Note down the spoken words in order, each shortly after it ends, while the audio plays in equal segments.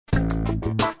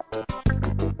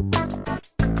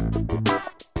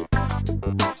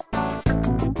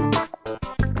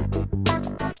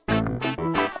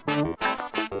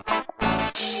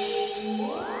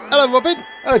Hello, Robin.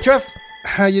 Hello, Trev.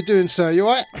 How you doing, sir? You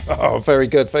all right? Oh, very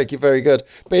good. Thank you. Very good.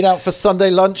 Been out for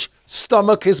Sunday lunch.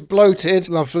 Stomach is bloated.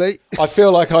 Lovely. I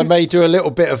feel like I may do a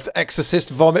little bit of Exorcist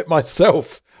vomit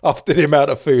myself after the amount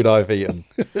of food I've eaten.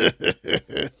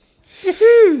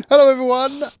 Hello,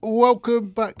 everyone. Welcome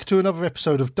back to another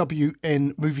episode of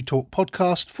WN Movie Talk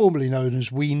Podcast, formerly known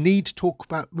as We Need to Talk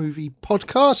About Movie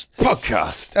Podcast.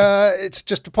 It's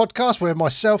just a podcast where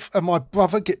myself and my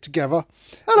brother get together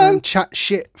and chat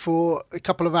shit for a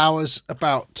couple of hours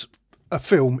about a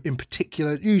film in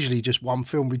particular, usually just one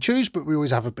film we choose, but we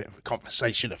always have a bit of a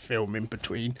conversation of film in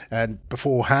between and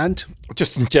beforehand.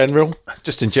 Just in general.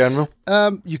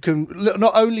 You can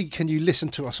not only can you listen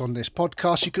to us on this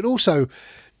podcast, you can also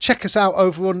check us out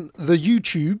over on the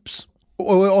YouTubes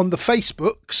or on the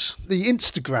Facebooks, the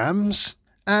Instagrams,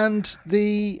 and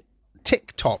the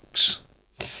TikToks.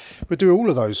 We do all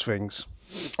of those things.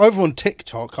 Over on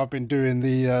TikTok, I've been doing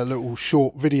the little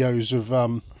short videos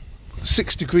of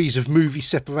 6 degrees of movie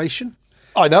separation.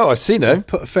 I know, I've seen it.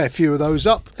 Put a fair few of those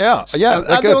up. Yeah.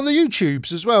 And they're on the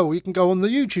YouTubes as well. You can go on the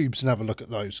YouTubes and have a look at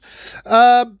those.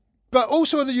 But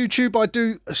also on the YouTube, I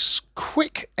do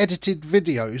quick edited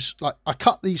videos. Like I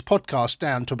cut these podcasts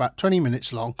down to about 20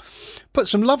 minutes long, put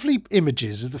some lovely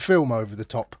images of the film over the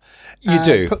top. You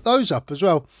do. Put those up as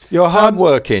well. You're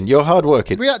hardworking.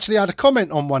 We actually had a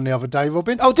comment on one the other day,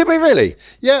 Robin. Oh, did we really?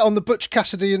 Yeah, on the Butch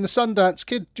Cassidy and the Sundance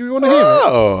Kid. Do you want to hear it?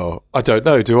 Oh, I don't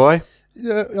know, do I?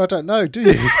 Yeah, I don't know, do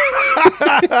you?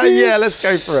 Yeah, let's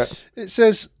go for it. It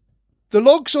says, the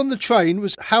logs on the train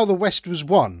was How the West Was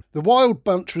Won. The Wild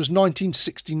Bunch was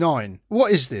 1969.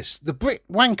 What is this? The Brit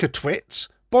Wanker Twits.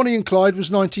 Bonnie and Clyde was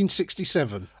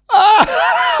 1967.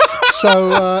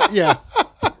 So, yeah.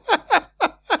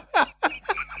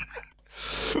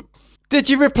 Did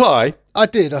you reply? I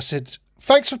did. I said,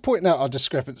 thanks for pointing out our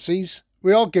discrepancies.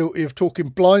 We are guilty of talking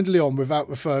blindly on without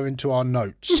referring to our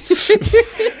notes.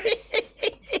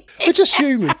 We're just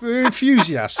human. We're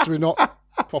enthusiasts. We're not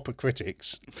proper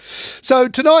critics. So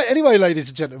tonight, anyway, ladies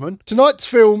and gentlemen, tonight's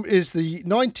film is the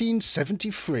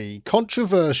 1973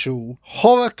 controversial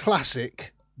horror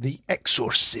classic, The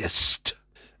Exorcist.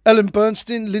 Ellen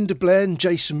Bernstein, Linda Blaire, and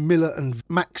Jason Miller and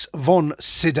Max von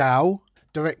Sydow.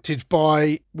 Directed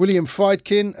by William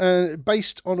Freidkin,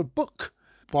 based on a book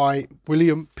by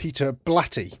William Peter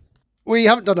Blatty. We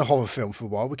haven't done a horror film for a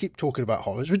while. We keep talking about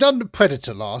horrors. We've done The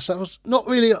Predator last. That was not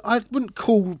really... I wouldn't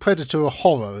call Predator a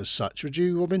horror as such, would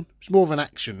you, Robin? It's more of an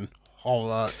action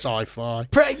horror, sci-fi.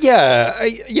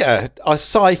 Yeah, a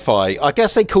sci-fi. I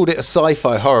guess they called it a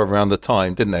sci-fi horror around the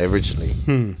time, didn't they,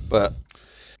 originally? But...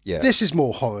 yeah. This is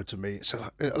more horror to me. It's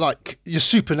like your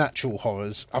supernatural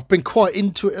horrors. I've been quite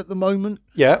into it at the moment.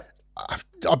 Yeah.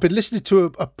 I've been listening to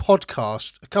a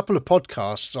podcast, a couple of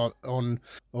podcasts on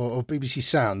BBC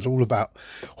Sounds, all about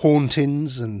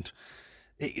hauntings, and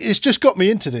it's just got me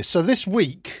into this. So this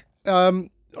week, I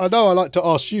know I like to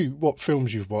ask you what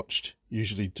films you've watched,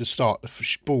 usually to start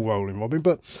the ball rolling, Robin,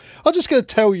 but I'm just going to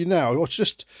tell you now,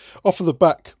 just off of the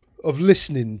back of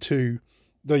listening to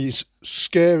these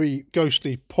scary,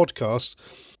 ghostly podcasts,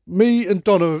 me and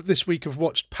Donna this week have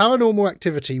watched Paranormal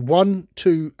Activity 1,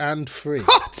 2 and 3.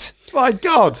 What? My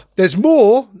God. There's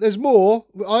more.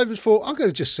 I was thought, I'm going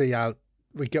to just see how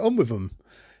we get on with them.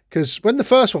 Because when the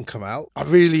first one came out, I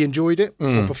really enjoyed it.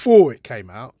 But before it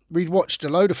came out, we'd watched a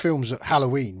load of films at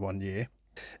Halloween one year,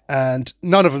 and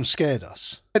none of them scared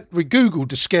us. We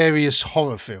Googled the scariest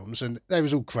horror films, and they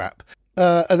was all crap.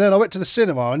 And then I went to the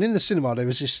cinema, and in the cinema there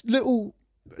was this little...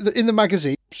 in the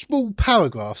magazine, small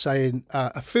paragraph saying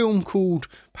a film called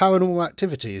Paranormal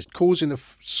Activity is causing a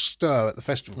stir at the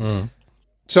festival.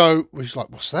 So we was like,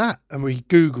 what's that? And we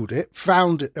Googled it,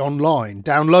 found it online,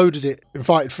 downloaded it,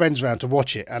 invited friends around to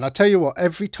watch it. And I tell you what,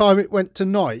 every time it went to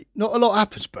night, not a lot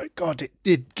happens, but God, it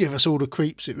did give us all the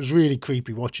creeps. It was really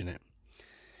creepy watching it.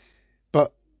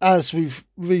 But as we've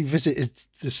revisited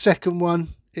the second one,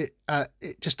 it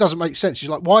just doesn't make sense.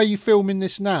 You're like, why are you filming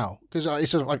this now? Because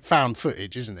it's sort of like found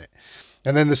footage, isn't it?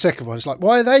 And then the second one is like,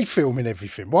 why are they filming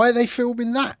everything? Why are they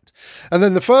filming that? And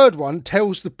then the third one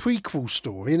tells the prequel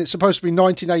story, and it's supposed to be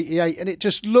 1988, and it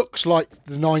just looks like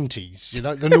the 90s, you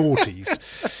know, the noughties.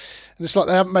 And it's like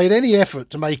they haven't made any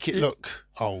effort to make it look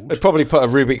old. They probably put a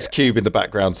Rubik's Cube in the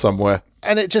background somewhere.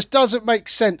 And it just doesn't make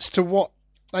sense to what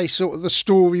they sort of the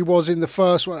story was in the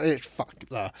first one. It's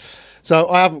so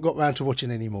I haven't got round to watching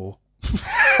any more.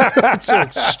 It's all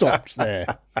stopped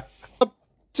there.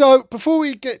 So before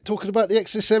we get talking about The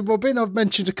Exorcist, Robin, I've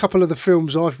mentioned a couple of the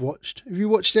films I've watched. Have you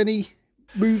watched any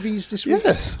movies this week?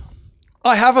 Yes.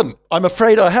 I haven't. I'm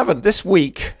afraid I haven't. This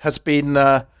week has been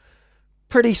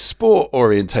pretty sport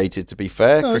orientated, to be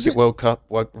fair. Cricket World Cup,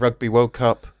 Rugby World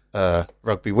Cup.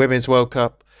 Rugby Women's World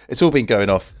Cup. It's all been going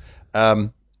off.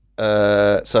 Live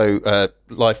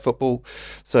football.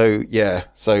 So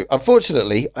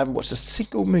unfortunately, I haven't watched a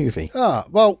single movie.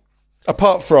 Well,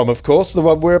 apart from, of course, the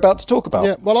one we're about to talk about.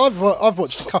 Yeah, well, I've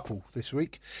watched a couple this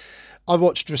week. I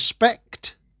watched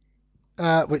Respect,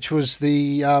 which was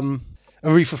the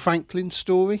Aretha Franklin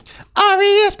story.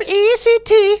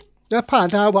 R-E-S-P-E-C-T.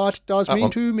 Panda, what does mean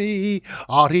to me?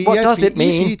 R-E-S-P-E-C-T. What does it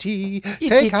mean?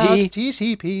 Take out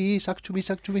TCP. Suck to me,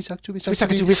 suck to me, suck to me, suck to me.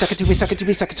 Suck it to me, suck it to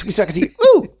me, suck it to me, suck it to me.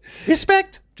 Ooh,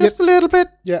 Respect. Just a little bit.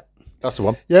 Yeah. That's the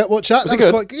one. Yeah, watch that. Was it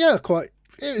good? Quite.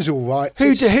 It was all right.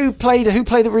 Who played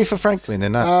Aretha Franklin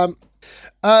in that?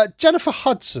 Jennifer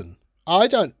Hudson. I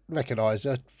don't recognise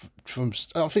her from.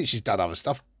 I think she's done other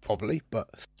stuff probably, but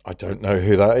I don't know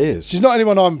who that is. She's not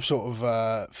anyone I'm sort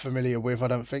of familiar with. I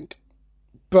don't think.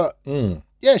 But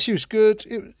yeah, she was good.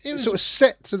 It was sort of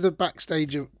set to the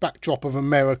backdrop of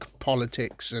American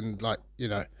politics and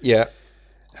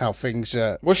how things.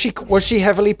 Was she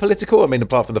heavily political? I mean,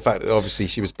 apart from the fact that obviously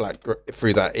she was black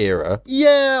through that era.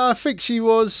 Yeah, I think she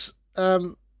was.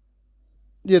 And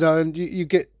you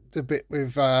get the bit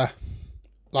with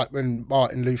like when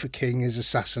Martin Luther King is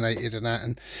assassinated and that,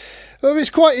 and it's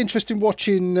quite interesting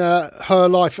watching her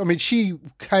life. I mean, she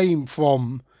came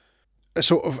from a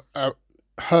sort of.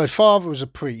 Her father was a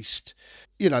priest.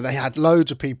 They had loads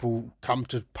of people come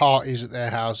to parties at their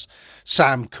house.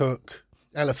 Sam Cooke,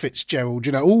 Ella Fitzgerald,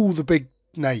 all the big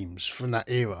names from that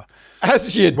era.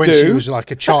 As you when do. When she was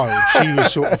like a child, she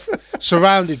was sort of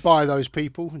surrounded by those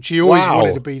people, and she always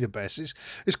wanted to be the best.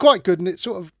 It's quite good, and it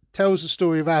sort of tells the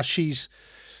story of how she's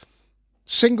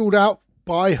singled out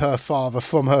by her father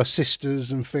from her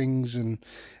sisters and things, and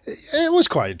it was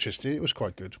quite interesting. It was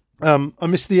quite good. I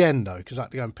missed the end though because I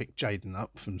had to go and pick Jaden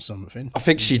up from something. I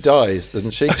think she dies, doesn't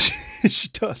she? She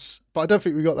does, but I don't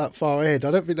think we got that far ahead.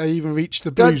 I don't think they even reached the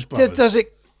Blues Brothers.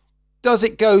 Does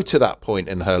it go to that point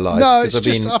in her life? No, it's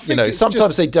just.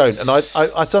 Sometimes they don't, and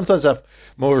I sometimes have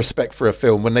more respect for a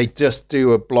film when they just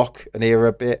do an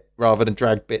era bit rather than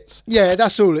drag bits. Yeah,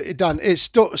 that's all it done. It's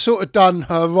sort of done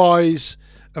her rise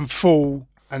and fall,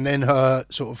 and then her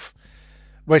sort of.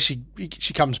 Where she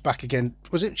comes back again.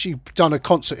 Was it? She done a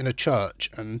concert in a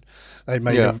church and they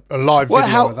made a live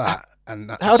video of that. And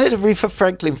how did Aretha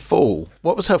Franklin fall?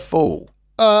 What was her fall?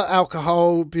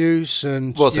 Alcohol abuse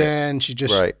and and she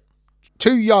just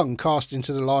too young cast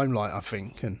into the limelight, I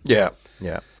think. And yeah.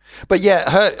 But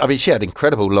she had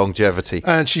incredible longevity.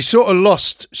 And she sort of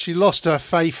lost her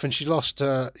faith and she lost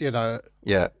her,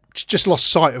 she just lost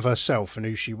sight of herself and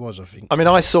who she was, I think. I mean,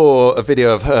 I saw a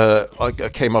video of her. I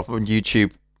came up on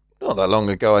YouTube not that long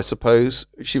ago, I suppose.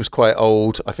 She was quite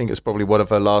old. I think it was probably one of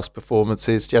her last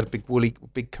performances. She had a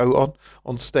big coat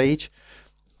on stage.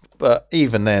 But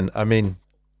even then, I mean,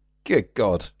 good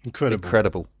God.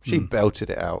 Incredible. She belted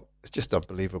it out. It's just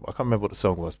unbelievable. I can't remember what the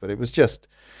song was, but it was just,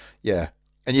 yeah.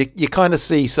 And you kind of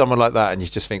see someone like that and you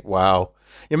just think, wow.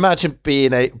 Imagine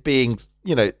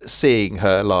seeing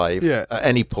her live at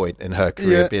any point in her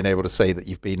career, being able to say that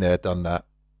you've been there, done that.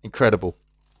 Incredible.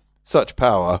 Such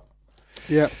power.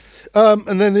 Yeah.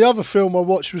 And then the other film I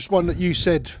watched was one that you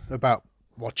said about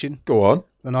watching. Go on.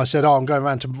 And I said, I'm going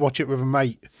around to watch it with a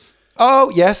mate.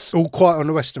 Oh, yes. All Quiet on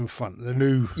the Western Front, the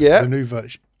new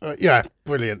version.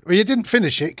 Brilliant. Well, you didn't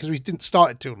finish it because we didn't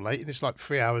start it till late and it's like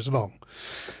 3 hours long.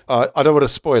 I don't want to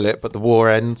spoil it, but the war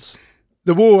ends.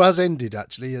 The war has ended,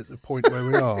 actually, at the point where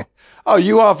we are. Oh,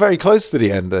 you are very close to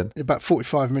the end, then? About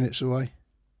 45 minutes away.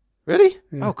 Really?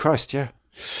 Yeah. Oh, Christ, yeah.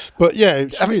 But, yeah,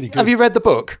 it's really good. Have you read the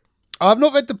book? I've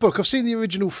not read the book. I've seen the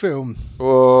original film.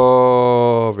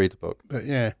 Oh, read the book. But,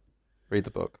 yeah. Read the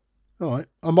book. All right.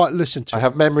 I might listen to it. I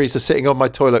have memories of sitting on my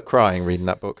toilet crying reading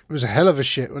that book. It was a hell of a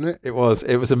shit, wasn't it? It was.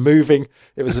 It was a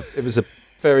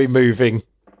very moving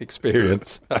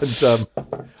experience. And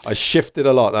I shifted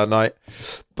a lot that night.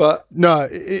 But no,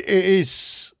 it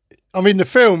is. I mean, the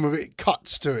film, it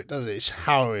cuts to it, doesn't it? It's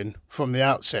harrowing from the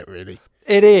outset, really.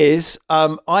 It is.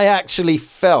 I actually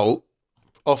felt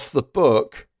off the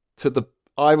book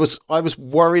I was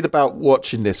worried about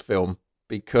watching this film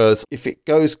because if it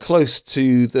goes close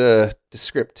to the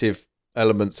descriptive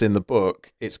elements in the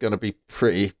book, it's going to be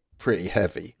pretty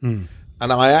heavy. And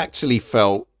I actually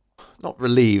felt, not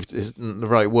relieved isn't the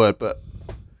right word, but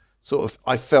sort of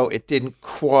I felt it didn't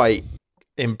quite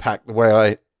impact the way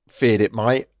I feared it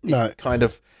might. No. It kind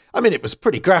of, I mean, it was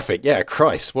pretty graphic. Yeah,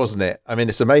 Christ, wasn't it? I mean,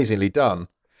 it's amazingly done.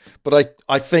 But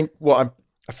I think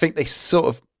they sort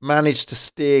of managed to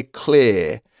steer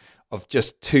clear of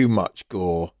just too much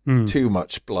gore, too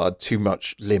much blood, too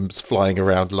much limbs flying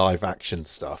around live action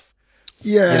stuff.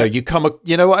 Yeah.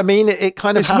 You know what I mean? It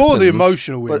kind of it's happens, more the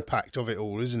emotional impact of it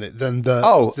all, isn't it? Than the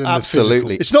absolutely. The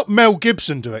physical. It's not Mel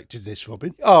Gibson directed this,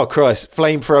 Robin. Oh Christ,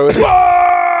 flamethrowers,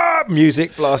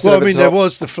 music blasting. Well, I mean, there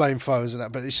was the flamethrowers and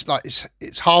that, but it's like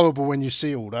it's horrible when you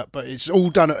see all that. But it's all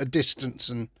done at a distance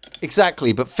and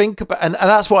exactly. But think about and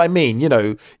that's what I mean. You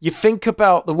know, you think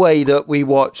about the way that we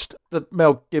watched the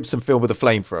Mel Gibson film with the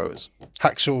flamethrowers.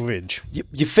 Hacksaw Ridge.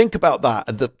 You think about that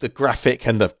and the graphic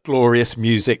and the glorious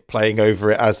music playing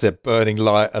over it as they're burning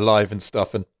alive and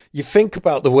stuff. And you think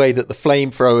about the way that the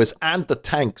flamethrowers and the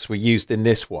tanks were used in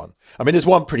this one. I mean, there's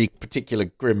one pretty particular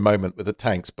grim moment with the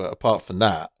tanks, but apart from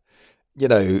that, you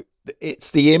know,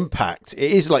 it's the impact.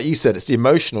 It is, like you said, it's the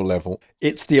emotional level.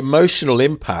 It's the emotional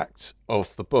impact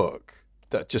of the book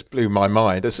that just blew my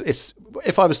mind. It's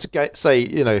if I was to say,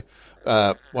 you know,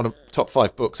 one of the top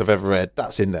 5 books I've ever read,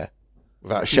 that's in there.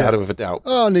 Without a shadow of a doubt.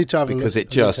 Oh, I need to have a look. Because it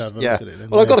just,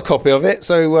 Well, I got a copy of it,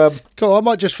 so... Cool, I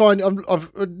might just find... I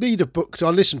need a book. I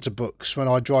listen to books when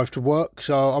I drive to work,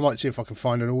 so I might see if I can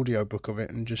find an audio book of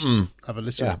it and just have a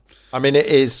listen. Yeah. I mean, it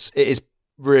is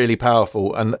really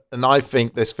powerful, and I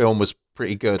think this film was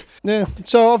pretty good. Yeah,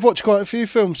 so I've watched quite a few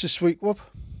films this week, Rob.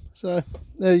 So,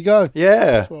 there you go. Yeah,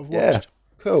 that's what I've watched.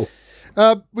 Cool.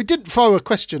 We didn't throw a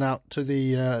question out to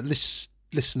the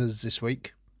listeners this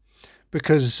week,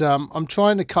 because I'm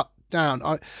trying to cut down.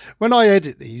 When I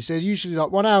edit these, they're usually like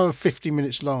 1 hour and 50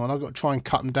 minutes long, and I've got to try and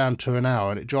cut them down to an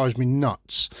hour, and it drives me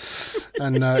nuts.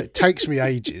 And it takes me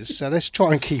ages. So let's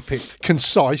try and keep it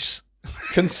concise.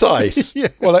 Concise? Yeah.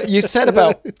 Well, you said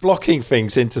about blocking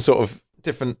things into sort of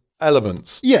different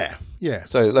elements. Yeah.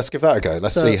 So let's give that a go.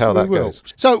 Let's see how that goes.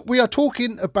 So we are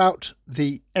talking about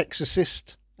The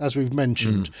Exorcist, as we've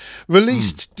mentioned,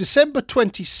 released December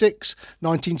 26,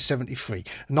 1973.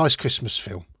 A nice Christmas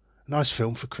film. A nice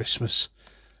film for Christmas.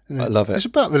 I love it. It's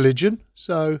about religion,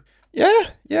 so... Yeah.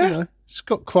 You know, it's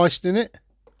got Christ in it,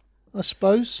 I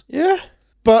suppose. Yeah.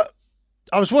 But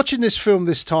I was watching this film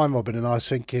this time, Robin, and I was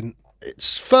thinking,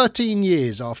 it's 13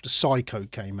 years after Psycho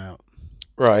came out.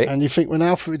 Right. And you think when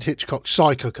Alfred Hitchcock's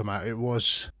Psycho came out,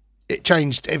 it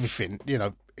changed everything. You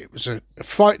know, it was a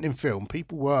frightening film.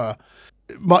 People were...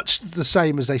 much the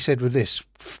same as they said with this,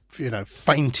 you know,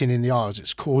 fainting in the aisles.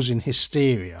 It's causing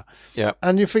hysteria. Yeah.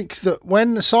 And you think that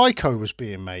when Psycho was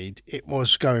being made, it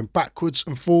was going backwards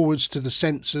and forwards to the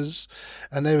censors.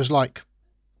 And there was like,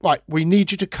 right, we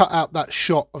need you to cut out that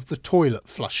shot of the toilet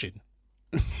flushing.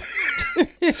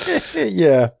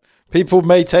 Yeah. People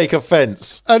may take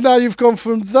offence. And now you've gone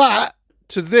from that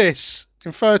to this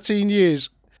in 13 years.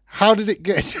 How did it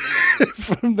get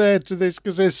from there to this?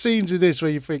 Because there's scenes in this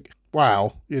where you think,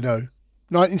 wow, you know,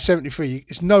 1973.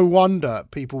 It's no wonder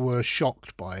people were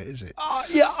shocked by it, is it?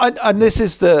 And this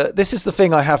is the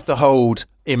thing I have to hold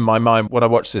in my mind when I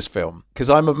watch this film, because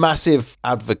I'm a massive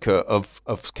advocate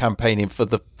of campaigning for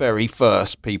the very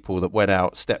first people that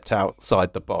stepped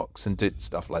outside the box and did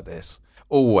stuff like this.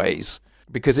 Always,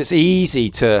 because it's easy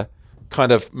to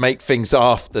kind of make things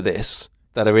after this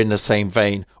that are in the same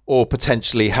vein, or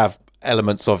potentially have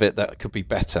elements of it that could be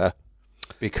better,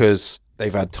 because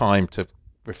they've had time to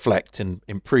reflect and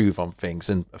improve on things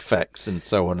and effects and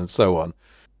so on and so on.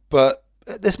 But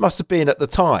this must have been at the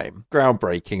time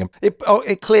groundbreaking.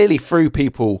 It clearly threw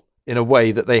people in a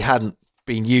way that they hadn't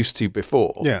been used to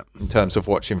before. Yeah. In terms of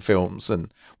watching films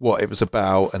and what it was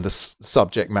about and the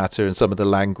subject matter and some of the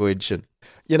language. And,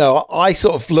 you know, I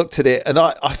sort of looked at it and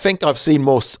I think I've seen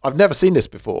more. I've never seen this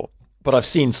before, but I've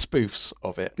seen spoofs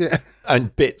of it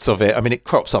and bits of it. I mean, it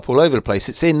crops up all over the place.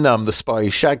 It's in The Spy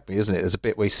Who Shagged Me, isn't it? There's a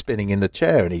bit where he's spinning in the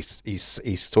chair and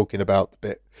he's talking about the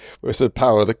bit where it's the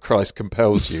power that Christ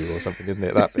compels you or something, isn't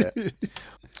it? That bit.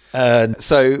 And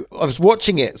so I was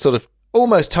watching it sort of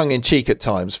almost tongue in cheek at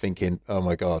times, thinking, oh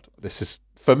my God, this is,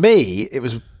 for me, it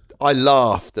was, I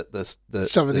laughed at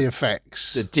some of the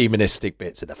effects, the demonistic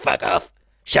bits and the fuck off,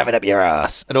 shove it up your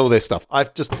ass and all this stuff.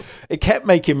 It kept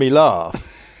making me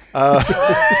laugh.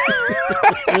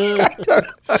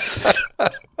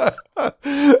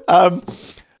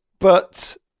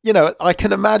 But you know, I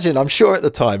can imagine, I'm sure at the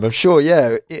time,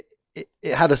 it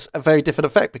had a very different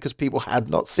effect because people had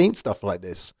not seen stuff like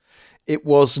this. It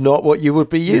was not what you would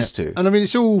be used to. And I mean,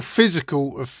 it's all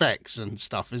physical effects and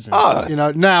stuff, isn't it? You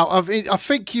know, now I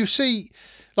think you see,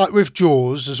 like with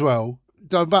Jaws as well,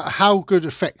 about how good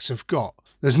effects have got.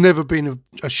 There's never been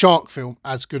a shark film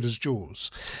as good as Jaws.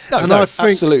 I think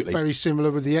absolutely. Very similar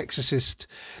with The Exorcist.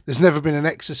 There's never been an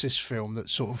Exorcist film that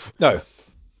sort of... No.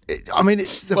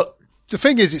 The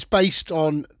thing is, it's based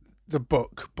on the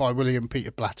book by William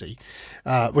Peter Blatty,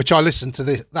 which I listened to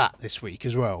this week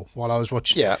as well while I was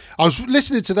watching. Yeah. I was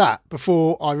listening to that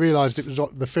before I realised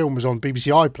the film was on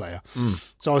BBC iPlayer.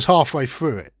 So I was halfway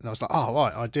through it and I was like, oh,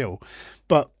 right, ideal.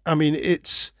 But, I mean,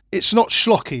 it's not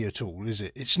schlocky at all, is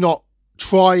it? It's not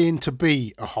trying to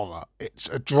be a horror. It's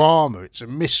a drama. It's a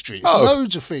mystery. It's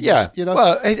loads of things. Yeah. You know?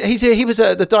 Well, he was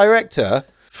the director...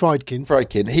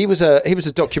 Freidkin. He was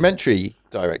a documentary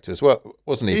director as well,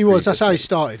 wasn't he? He was. That's how he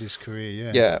started his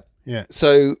career. Yeah.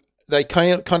 So they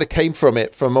kind of came from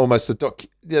it from almost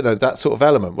that sort of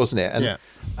element, wasn't it?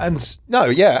 And no,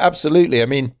 yeah, absolutely. I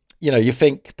mean, you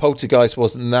think Poltergeist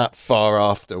wasn't that far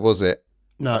after, was it?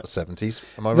 No, 70s.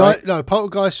 Am I right? No,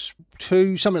 Poltergeist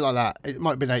 2, something like that. It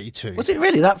might have been 82. Was it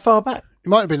really that far back? It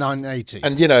might have been 1980.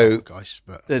 And Poltergeist,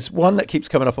 but there's one that keeps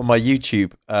coming up on my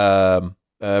YouTube.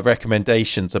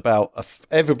 Recommendations about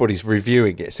everybody's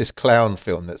reviewing it. It's this clown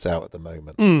film that's out at the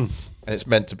moment, and it's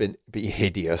meant to be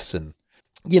hideous, and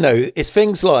it's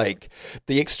things like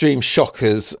the extreme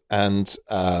shockers and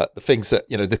the things that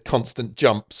the constant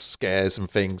jump scares and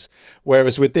things.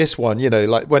 Whereas with this one,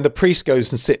 like when the priest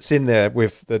goes and sits in there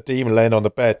with the demon laying on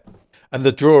the bed, and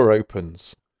the drawer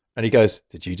opens, and he goes,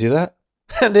 "Did you do that?"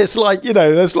 And it's like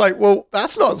that's like, well,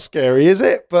 that's not scary, is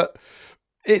it? But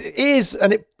it is,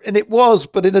 and it was,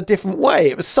 but in a different way.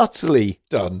 It was subtly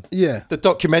done. Yeah, the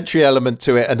documentary element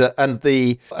to it, and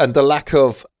the lack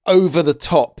of over the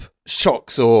top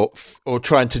shocks or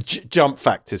trying to jump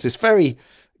factors. It's very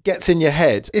gets in your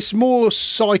head. It's more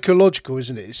psychological,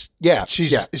 isn't it?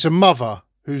 It's a mother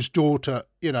whose daughter.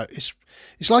 It's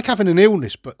like having an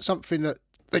illness, but something that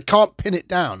they can't pin it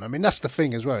down. I mean, that's the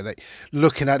thing as well. They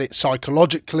looking at it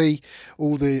psychologically,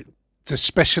 all the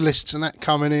specialists and that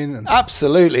coming in. And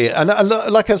absolutely. And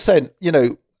like I've said,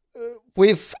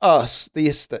 with us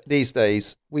these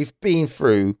days, we've been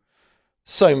through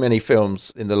so many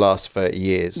films in the last 30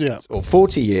 years or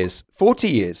 40 years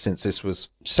since this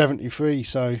was 73.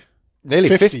 So nearly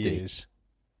 50 years.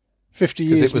 50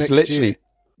 years. It was literally,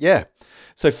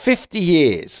 So 50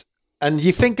 years. And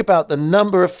you think about the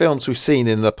number of films we've seen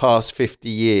in the past 50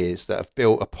 years that have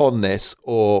built upon this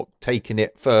or taken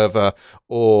it further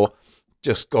or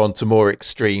just gone to more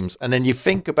extremes. And then you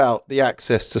think about the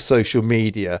access to social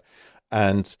media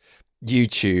and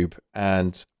YouTube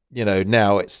and,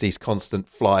 now it's these constant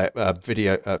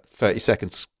video, 30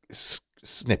 second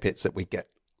snippets that we get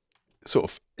sort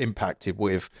of impacted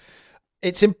with.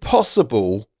 It's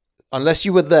impossible, unless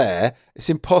you were there, it's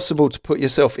impossible to put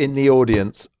yourself in the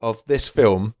audience of this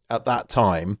film at that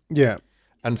time. Yeah.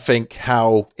 And think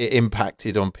how it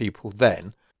impacted on people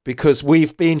then. Because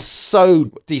we've been so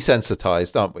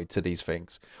desensitized, aren't we, to these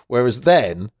things? Whereas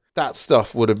then, that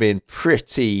stuff would have been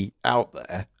pretty out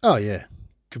there. Oh, yeah,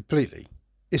 completely.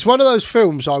 It's one of those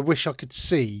films I wish I could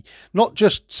see, not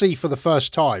just see for the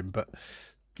first time, but,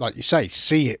 like you say,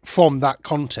 see it from that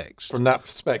context. From that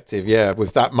perspective, yeah,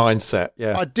 with that mindset,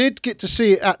 yeah. I did get to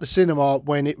see it at the cinema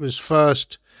when it was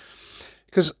first,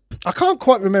 because I can't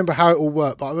quite remember how it all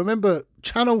worked, but I remember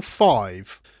Channel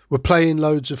 5 were playing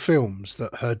loads of films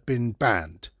that had been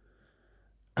banned.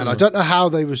 And I don't know how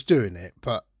they was doing it,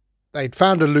 but they'd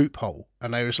found a loophole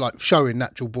and they was like showing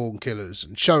Natural Born Killers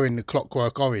and showing The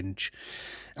Clockwork Orange.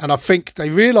 And I think they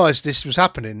realised this was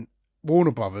happening,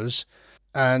 Warner Brothers,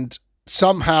 and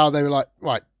somehow they were like,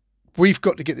 right, we've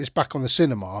got to get this back on the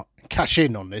cinema and cash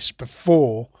in on this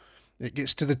before it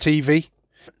gets to the TV.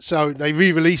 So they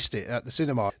re-released it at the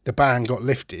cinema. The ban got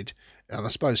lifted, and I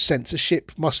suppose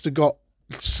censorship must have got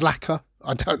slacker.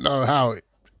 I don't know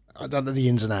I don't know the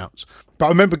ins and outs. But I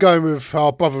remember going with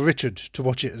our brother Richard to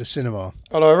watch it at the cinema.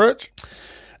 Hello, Rich.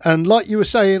 And like you were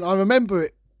saying, I remember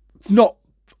it not,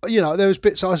 there was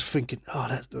bits I was thinking, oh,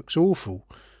 that looks awful.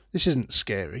 This isn't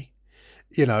scary.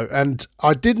 And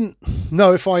I didn't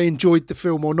know if I enjoyed the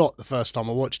film or not the first time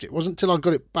I watched it. It wasn't until I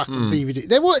got it back on DVD.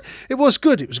 It was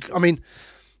good. It was,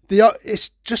 it's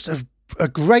just a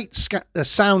great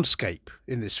soundscape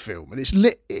in this film, and it's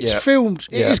lit. It's filmed.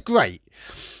 It is great,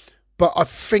 but I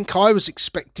think I was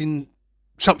expecting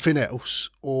something else,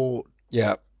 or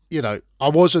I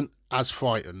wasn't as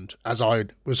frightened as I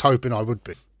was hoping I would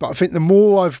be. But I think the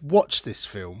more I've watched this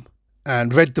film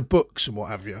and read the books and what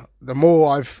have you, the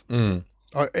more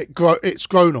it's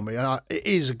grown on me, and it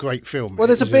is a great film. Well,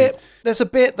 there's a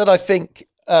bit that I think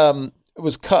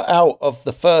was cut out of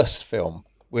the first film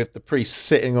with the priest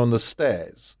sitting on the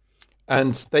stairs,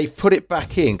 and they've put it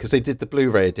back in because they did the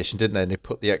Blu-ray edition, didn't they? And they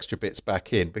put the extra bits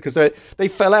back in because they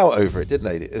fell out over it, didn't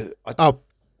they?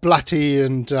 Blatty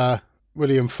and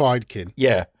William Freidkin.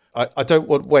 Yeah, I don't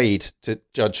want Wade to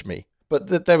judge me,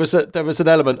 but there was an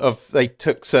element of they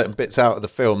took certain bits out of the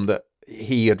film that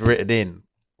he had written in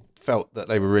felt that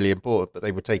they were really important, but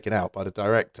they were taken out by the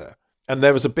director. And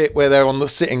there was a bit where they're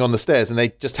sitting on the stairs and they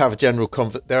just have a general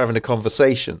they're having a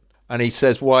conversation. And he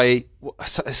says, why,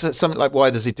 something like, why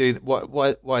does he do,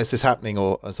 why is this happening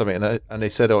or something? And they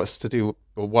said, it's to do,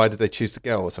 or why did they choose the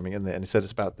girl or something? And he said,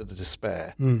 it's about the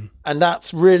despair. And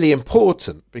that's really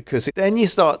important because then you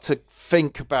start to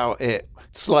think about it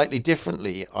slightly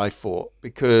differently, I thought,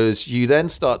 because you then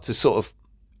start to sort of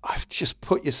just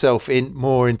put yourself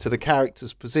more into the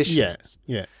character's position. Yes,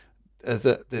 yeah.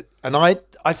 And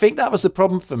I think that was the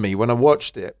problem for me when I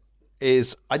watched it,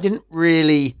 is I didn't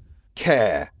really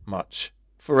care much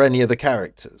for any of the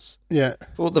characters. Yeah.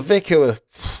 For the vicar,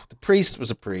 the priest was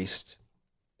a priest.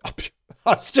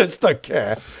 I just don't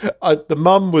care. The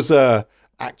mum was a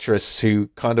actress who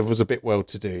kind of was a bit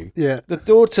well-to-do. Yeah. The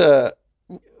daughter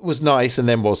was nice and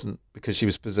then wasn't because she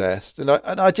was possessed. And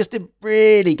I just didn't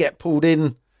really get pulled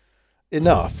in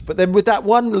enough. But then with that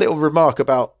one little remark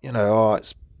about,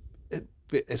 it's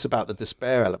about the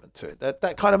despair element to it,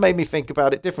 that kind of made me think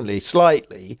about it differently,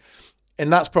 slightly. And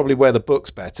that's probably where the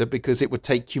book's better, because it would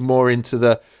take you more into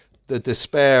the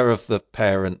despair of the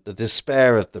parent, the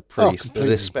despair of the priest, the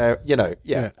despair,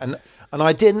 yeah. And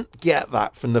I didn't get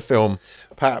that from the film,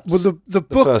 perhaps. Well, the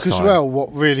book as well,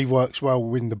 what really works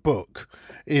well in the book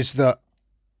is that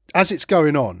as it's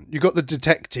going on, you've got the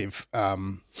detective,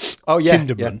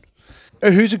 Kinderman,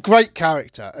 who's a great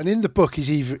character. And in the book,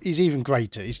 he's even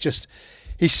greater.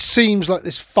 He seems like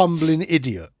this fumbling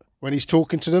idiot when he's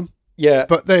talking to them. Yeah.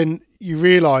 But then you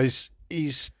realise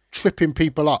he's tripping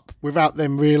people up without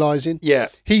them realising. Yeah.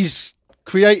 He's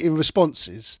creating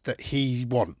responses that he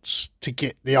wants to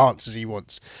get the answers he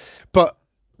wants. But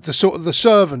the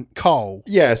servant, Carl.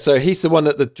 Yeah, so he's the one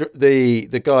that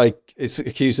the guy is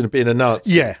accusing of being a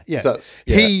Nazi. Yeah, yeah.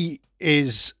 He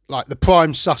is like the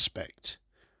prime suspect,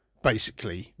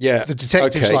 basically. Yeah. The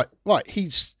detective's like, right,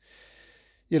 he's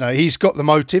got the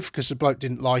motive because the bloke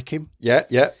didn't like him. Yeah,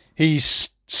 yeah. He's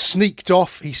sneaks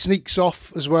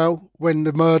off as well when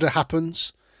the murder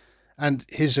happens, and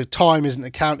his time isn't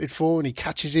accounted for, and he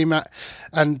catches him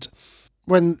and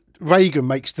when Reagan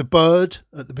makes the bird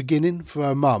at the beginning for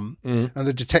her mum, and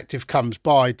the detective comes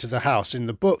by to the house in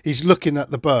the book, he's looking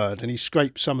at the bird and he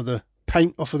scrapes some of the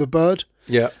paint off of the bird,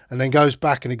 and then goes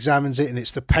back and examines it, and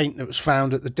it's the paint that was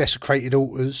found at the desecrated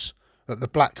altars at the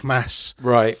Black Mass,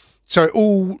 right? So it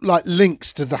all like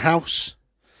links to the house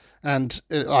and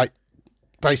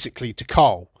basically to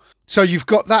Carl. So you've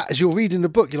got that as you're reading the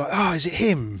book. You're like, oh, is it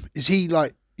him? Is he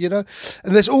like, And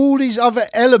there's all these other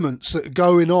elements that are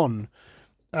going on.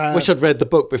 Wish I'd read the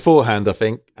book beforehand, I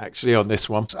think, actually, on this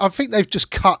one. I think they've just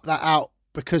cut that out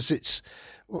because it's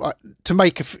you've got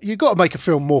to make a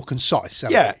film more concise.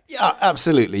 Yeah,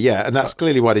 absolutely. Yeah. And that's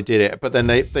clearly why they did it. But then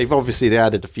they've obviously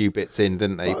added a few bits in,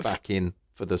 didn't they? Back in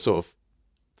for the sort of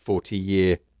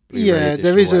 40-year Yeah,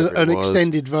 there is an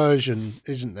extended version,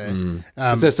 isn't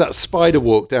there? There's that spider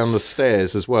walk down the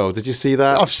stairs as well. Did you see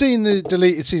that? I've seen the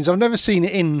deleted scenes. I've never seen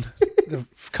it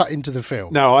cut into the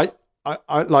film. No,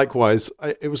 I likewise.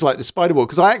 It was like the spider walk,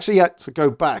 because I actually had to go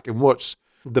back and watch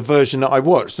the version that I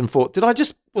watched and thought,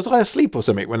 was I asleep or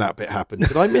something when that bit happened?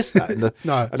 Did I miss that?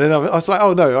 No. And then I was like,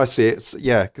 oh no, I see it.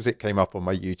 Because it came up on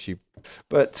my YouTube.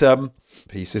 But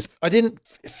pieces. I didn't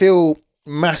feel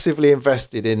massively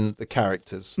invested in the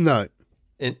characters. No.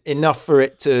 Enough for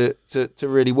it to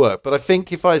really work. But I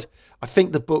think I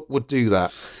think the book would do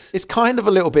that. It's kind of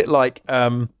a little bit like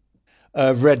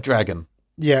Red Dragon.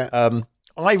 Yeah.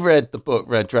 I read the book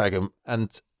Red Dragon,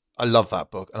 and I love that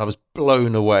book, and I was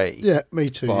blown away. Yeah, me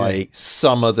too. By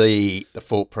some of the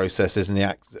thought processes and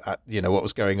what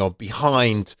was going on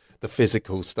behind the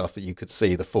physical stuff that you could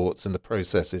see, the thoughts and the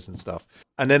processes and stuff.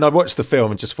 And then I watched the film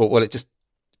and just thought, well, it just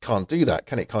can't do that,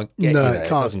 can it? Can't get you there. It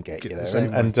doesn't get you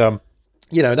there. And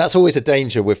that's always a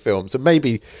danger with films. And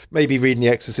maybe reading The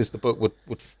Exorcist, the book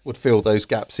would fill those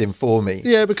gaps in for me.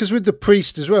 Yeah, because with the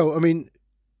priest as well, I mean,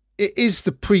 it is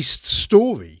the priest's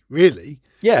story, really.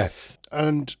 Yeah.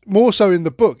 And more so in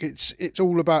the book, it's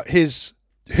all about his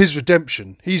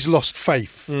redemption. He's lost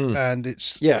faith, and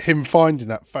it's him finding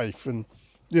that faith. And,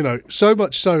 so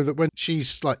much so that when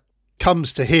she's like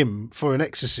comes to him for an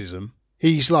exorcism,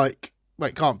 he's like, well,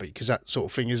 it can't be, because that sort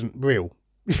of thing isn't real.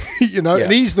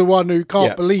 And he's the one who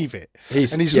can't believe it.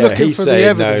 He's looking for the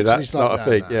evidence. No, that's not a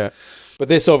thing. No. Yeah. But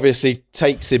this obviously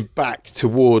takes him back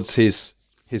towards his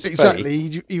exactly.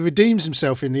 faith. He redeems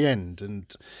himself in the end,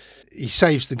 and he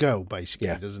saves the girl, basically,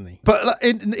 doesn't he? But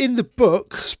in the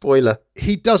book, spoiler,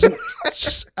 he doesn't.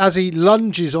 As he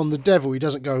lunges on the devil, he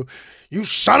doesn't go, "You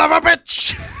son of a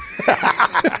bitch!"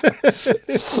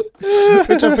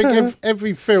 Which I think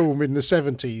every film in the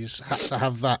 70s had to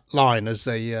have that line as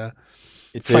they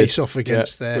face off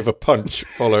against there. With a punch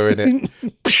following it.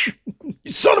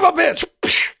 You son of a bitch!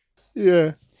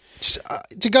 Yeah.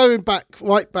 To go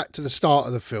right back to the start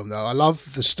of the film, though, I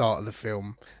love the start of the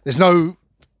film. There's no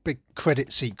big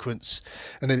credit sequence,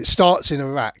 and then it starts in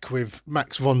Iraq with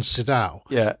Max von Sydow.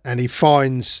 Yeah. And he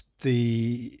finds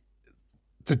the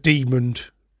demon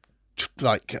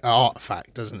like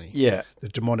artifact, doesn't he? Yeah. The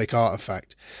demonic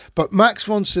artifact. But Max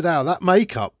von Sydow, that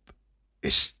makeup,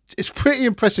 it's pretty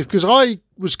impressive, because I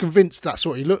was convinced that's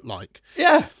what he looked like.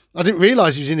 Yeah. I didn't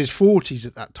realise he was in his 40s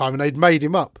at that time, and they'd made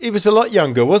him up. He was a lot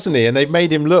younger, wasn't he? And they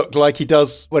made him look like he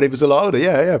does when he was a lot older.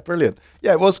 Yeah, brilliant.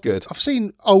 Yeah, it was good. I've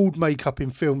seen old makeup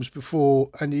in films before,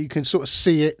 and you can sort of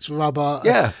see it's rubber.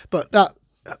 Yeah. But that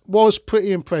was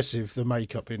pretty impressive, the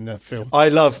makeup in the film. I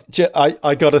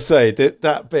got to say,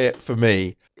 that bit for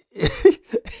me,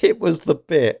 it was the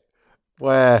bit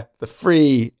where the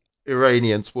three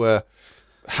Iranians were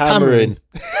hammering.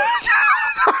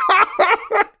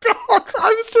 God,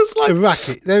 I was just like...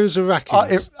 There was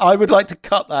Iraqis. I would like to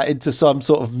cut that into some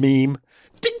sort of meme.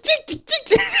 Because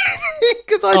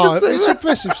it's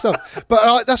impressive stuff.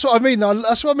 But that's what I mean.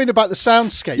 That's what I mean about the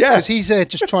soundscape. Yeah. Because he's there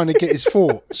just trying to get his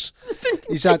thoughts.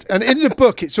 And in the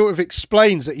book, it sort of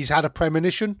explains that he's had a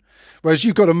premonition, whereas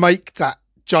you've got to make that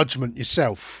judgment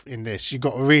yourself in this. You've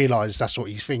got to realise that's what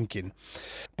he's thinking.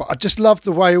 But I just love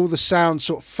the way all the sounds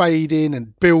sort of fade in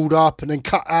and build up and then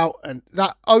cut out, and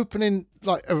that opening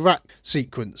like Iraq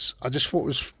sequence, I just thought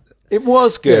it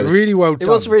was good. Yeah, really well done.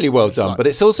 It was really well done, but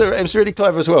it was really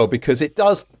clever as well, because it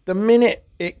does, the minute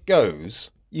it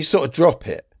goes, you sort of drop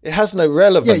it. It has no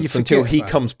relevance until he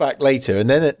comes back later, and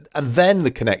then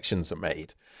the connections are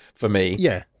made for me.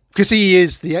 Yeah, because he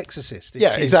is the exorcist.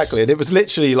 Exactly. And it was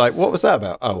literally like, what was that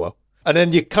about? Oh, well. And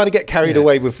then you kind of get carried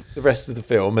away with the rest of the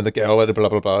film and the girl and blah,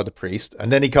 blah, blah, the priest.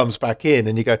 And then he comes back in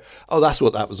and you go, oh, that's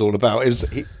what that was all about. It was,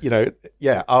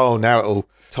 now it all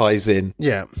ties in.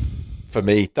 Yeah. For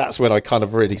me, that's when I kind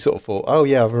of really sort of thought, oh,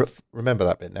 yeah, I remember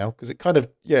that bit now. Because it kind of,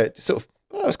 it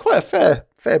was quite a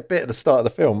fair bit at the start of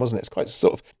the film, wasn't it? It's quite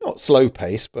sort of, not slow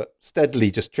pace, but steadily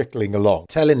just trickling along,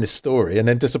 telling this story, and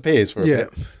then disappears for a bit.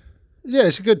 Yeah,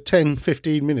 it's a good 10,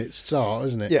 15 minutes start,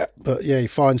 isn't it? Yeah. But yeah, he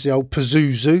finds the old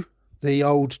Pazuzu. The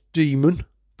old demon,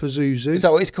 Pazuzu. Is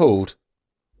that what he's called?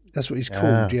 That's what he's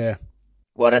called, yeah.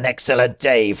 What an excellent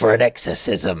day for an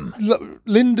exorcism.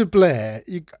 Linda Blaire,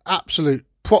 absolute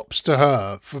props to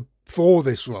her for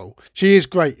this role. She is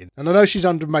great in. And I know she's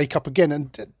under makeup again,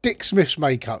 and Dick Smith's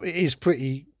makeup, it is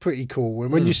pretty cool.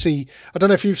 And when you see, I don't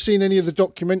know if you've seen any of the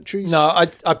documentaries. No,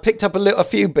 I picked up a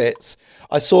few bits.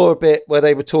 I saw a bit where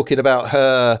they were talking about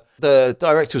her. The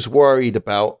director was worried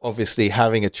about obviously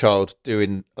having a child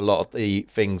doing a lot of the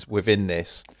things within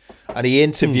this. And he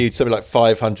interviewed something like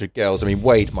 500 girls. I mean,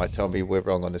 Wade might tell me we're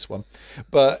wrong on this one.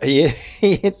 But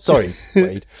sorry,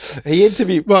 Wade. He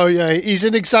interviewed... Well, yeah, he's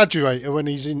an exaggerator when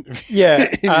he's in his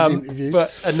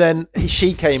interviews. And then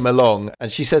she came along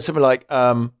and she said something like,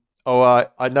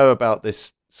 I know about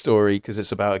this story because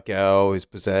it's about a girl who's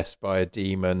possessed by a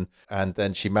demon, and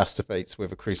then she masturbates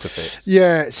with a crucifix.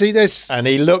 Yeah, see, there's... And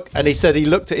he said he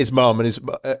looked at his mum and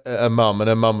her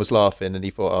mum was laughing, and he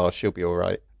thought, oh, she'll be all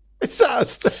right.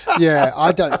 Yeah,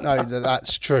 I don't know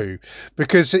that's true,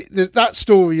 because that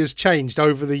story has changed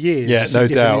over the years. Yeah, no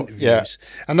doubt. Yeah.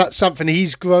 And that's something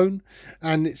he's grown,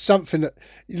 and it's something that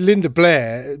Linda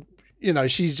Blaire,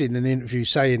 she's in an interview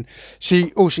saying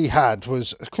all she had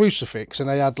was a crucifix, and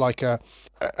they had like a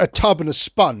tub and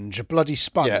a bloody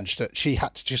sponge that she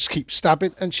had to just keep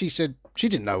stabbing, and she said she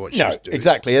didn't know what she was doing.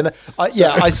 Exactly. And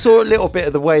I saw a little bit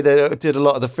of the way they did a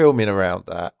lot of the filming around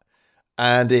that.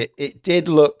 And it did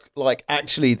look like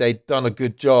actually they'd done a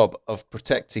good job of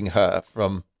protecting her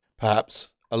from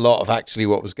perhaps a lot of actually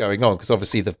what was going on. Because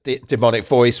obviously the demonic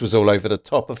voice was all over the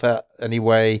top of her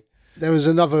anyway. There was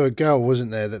another girl,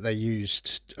 wasn't there, that they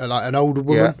used, like an older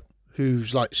woman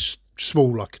who's like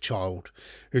small like a child,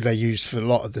 who they used for a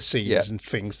lot of the scenes and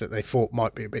things that they thought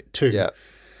might be a bit too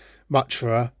much for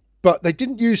her. But they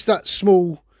didn't use that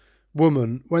small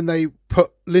woman when they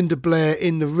put Linda Blaire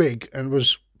in the rig and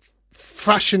was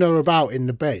thrashing her about in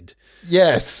the bed.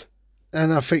 Yes.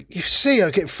 And I think, you see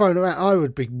her get thrown around, I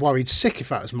would be worried sick if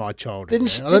that was my child. Didn't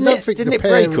it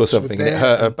break or something that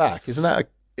hurt her back? Isn't that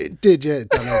It did, yeah, it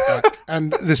done her back.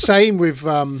 And the same with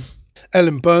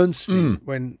Ellen Bernstein,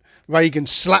 when Reagan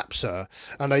slaps her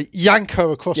and they yank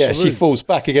her across the room. Yeah, she falls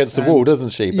back against the wall, doesn't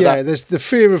she? But there's the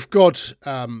Fear of God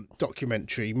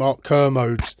documentary, Mark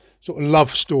Kermode's sort of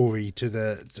love story to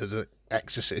the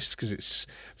Exorcist, because it's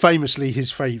famously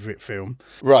his favourite film.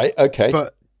 Right, okay.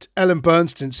 But Ellen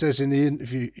Bernstein says in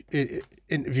the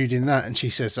interviewed in that, and she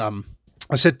says,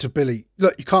 I said to Billy,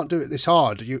 look, you can't do it this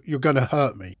hard. You're going to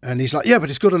hurt me. And he's like, yeah, but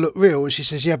it's got to look real. And she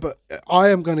says, yeah, but I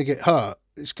am going to get hurt.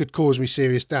 This could cause me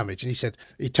serious damage. And he said,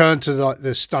 he turned to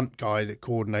the stunt guy, the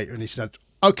coordinator, and he said,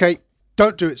 okay,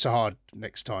 don't do it so hard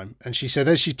next time. And she said,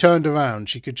 as she turned around,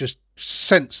 she could just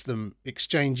sense them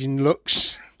exchanging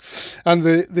looks. And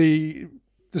the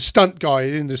stunt guy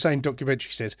in the same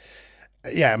documentary says,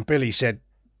 yeah, and Billy said,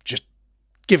 just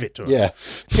give it to her. Yeah,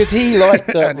 because he liked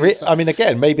that. I mean,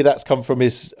 again, maybe that's come from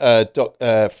his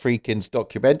Freidkin's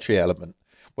documentary element,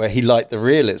 where he liked the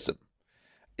realism.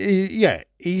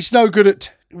 He's no good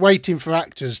at waiting for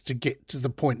actors to get to the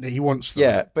point that he wants them.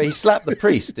 Yeah, but he slapped the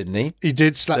priest, didn't he? He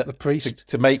did slap the priest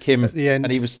to make him at the end,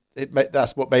 and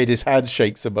that's what made his hand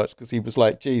shake so much, because he was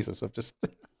like, Jesus, I've just.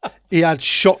 He had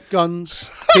shotguns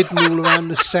hidden all around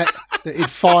the set that he'd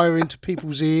fire into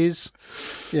people's ears.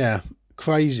 Yeah,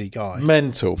 crazy guy.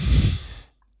 Mental.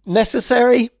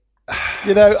 Necessary?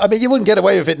 I mean, you wouldn't get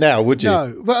away with it now, would you?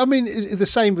 No, but I mean, the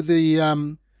same with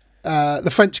the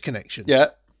French Connection. Yeah.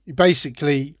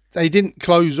 Basically, they didn't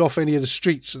close off any of the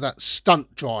streets of that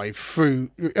stunt drive through.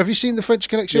 Have you seen the French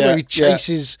Connection where he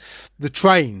chases the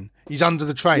train? He's under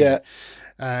the train,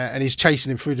 and he's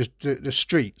chasing him through the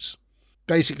streets.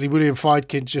 Basically, William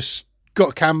Freidkin just got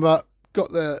a camera,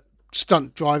 got the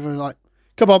stunt driver, and like,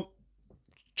 come on,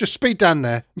 just speed down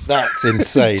there. That's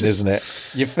insane, isn't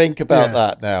it? You think about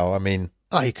that now. I mean,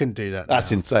 you couldn't do that.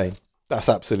 That's insane. That's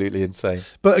absolutely insane.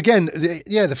 But again,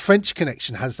 the French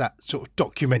Connection has that sort of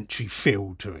documentary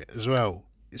feel to it as well.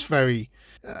 It's very.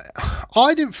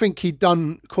 I didn't think he'd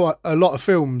done quite a lot of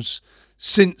films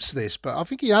since this, but I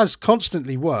think he has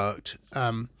constantly worked.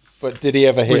 But did he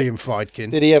ever hit William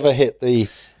Freidkin? Did he ever hit the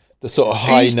sort of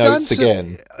high notes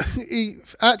again? He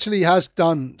actually has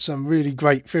done some really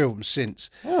great films since.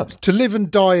 Oh. To Live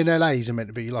and Die in LA is meant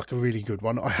to be like a really good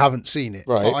one. I haven't seen it.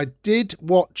 Right. But I did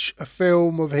watch a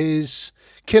film of his,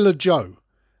 Killer Joe,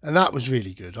 and that was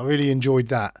really good. I really enjoyed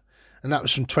that. And that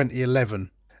was from 2011.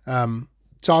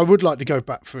 So I would like to go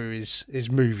back through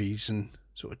his movies and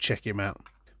sort of check him out.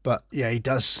 But yeah, he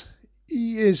does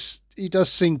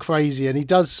sing crazy, and he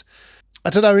does,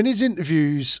 I don't know, in his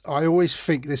interviews, I always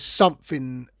think there's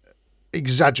something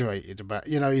exaggerated about,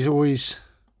 he's always,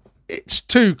 it's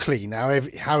too clean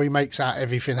how he makes out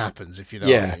everything happens, if you know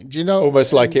what I mean. Do you know?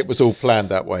 Almost like it was all planned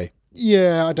that way.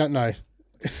 Yeah, I don't know.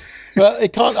 But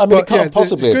it can't, I mean, it can't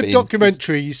possibly good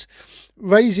documentaries.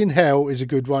 Raising Hell is a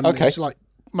good one. Okay. It's like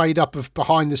made up of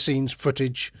behind the scenes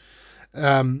footage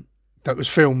that was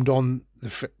filmed on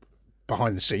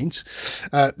behind the scenes.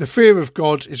 The Fear of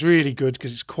God is really good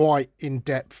because it's quite in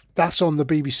depth. That's on the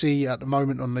BBC at the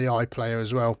moment on the iPlayer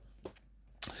as well.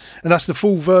 And that's the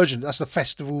full version. That's the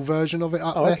festival version of it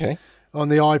up there on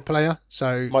the iPlayer.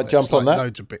 So might jump on that.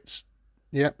 Loads of bits.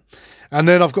 Yeah. And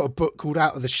then I've got a book called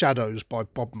Out of the Shadows by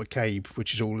Bob McCabe,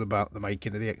 which is all about the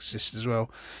making of The Exorcist as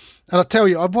well. And I tell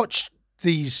you, I watched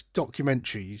these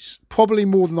documentaries probably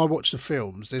more than I watch the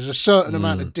films. There's a certain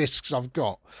amount of discs I've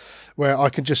got where I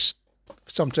can just,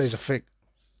 some days I think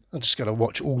I'm just going to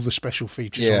watch all the special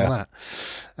features on that.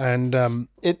 And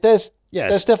there's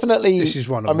definitely, this is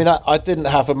one of them. I didn't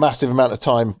have a massive amount of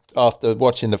time after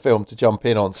watching the film to jump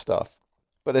in on stuff,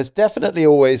 but there's definitely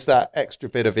always that extra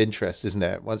bit of interest, isn't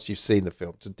there? Once you've seen the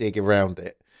film, to dig around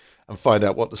it and find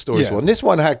out what the stories were. And this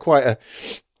one had quite a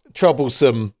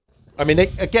troublesome. I mean,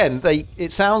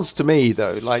 it sounds to me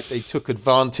though like they took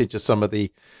advantage of some of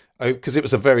the, because it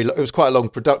was quite a long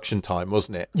production time,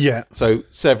 wasn't it? Yeah. So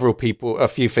a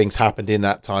few things happened in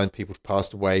that time. People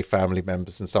passed away, family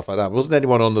members and stuff like that. Wasn't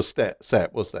anyone on the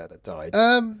set, was there, that died?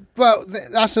 Well,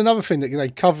 that's another thing that they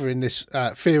cover in this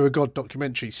Fear of God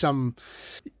documentary.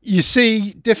 You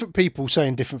see different people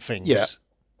saying different things. Yeah.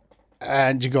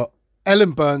 And you got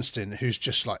Ellen Bernstein, who's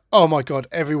just like, oh my God,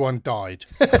 everyone died.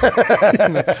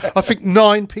 I think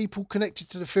 9 people connected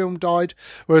to the film died,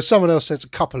 whereas someone else says a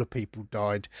couple of people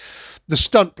died. The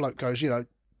stunt bloke goes,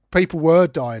 people were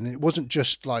dying, and it wasn't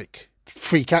just like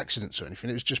freak accidents or anything.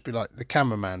 It was just be like the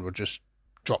cameraman would just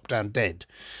drop down dead,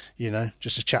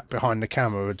 just a chap behind the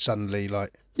camera would suddenly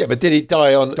like. Yeah, but did he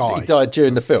die He died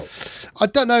during the film? I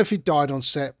don't know if he died on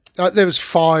set. There was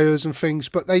fires and things,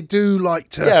 but they do like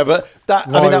to. Yeah, but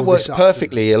that works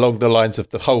perfectly along the lines of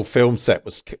the whole film set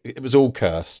was all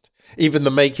cursed. Even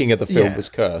the making of the film was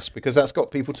cursed, because that's got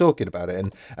people talking about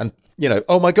it and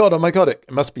oh my god,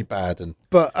 it must be bad,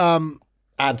 but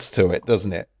adds to it,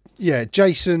 doesn't it? Yeah,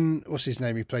 Jason, what's his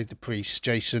name? He played the priest,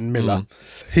 Jason Miller.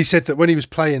 He said that when he was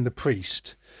playing the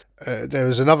priest, there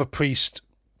was another priest,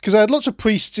 because I had lots of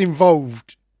priests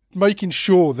involved, making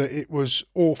sure that it was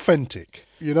authentic.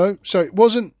 So it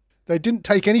wasn't, they didn't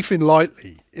take anything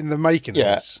lightly in the making of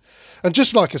this. And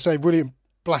just like I say, William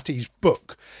Blatty's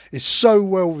book is so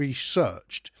well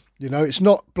researched. You know, it's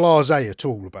not blasé at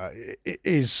all about it.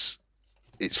 It's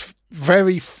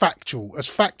very factual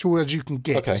as you can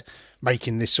get,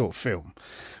 making this sort of film.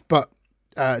 But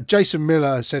Jason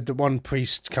Miller said that one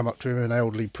priest come up to him, an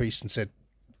elderly priest, and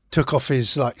took off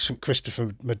his like St.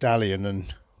 Christopher medallion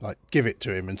and like give it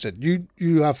to him and said,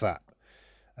 you have that,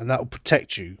 and that will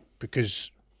protect you,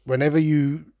 because whenever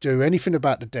you do anything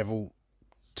about the devil,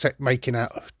 making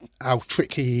out how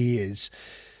tricky he is,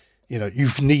 you know, you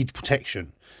need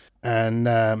protection.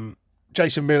 And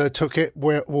Jason Miller took it,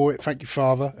 wore it, thank you,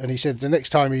 Father. And he said the next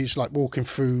time he's like walking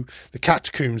through the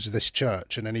catacombs of this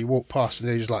church, and then he walked past and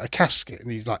there's like a casket,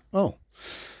 and he's like, oh,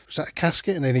 was that a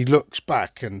casket? And then he looks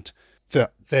back and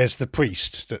there's the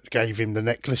priest that gave him the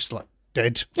necklace, like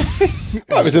dead.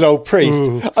 That was an old priest.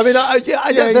 Ooh. I mean,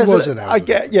 he was an elder. I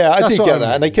get that.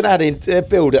 And they can add in,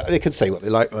 build it. They can say what they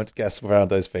like, I guess, around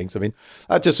those things. I mean,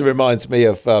 that just reminds me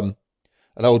of an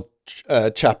old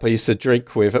chap I used to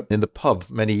drink with in the pub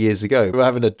many years ago. We were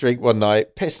having a drink one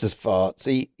night, pissed as farts.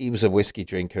 He was a whiskey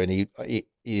drinker, and he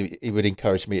would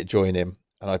encourage me to join him,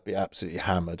 and I'd be absolutely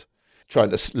hammered,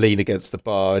 trying to lean against the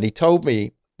bar. And he told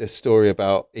me this story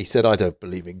about, he said, I don't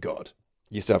believe in God.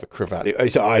 He used to have a cravat. He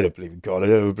said, I don't believe in God. I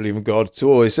don't believe in God at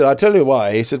all. He said, I'll tell you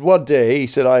why. He said, one day, he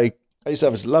said, I used to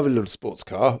have this lovely little sports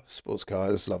car. It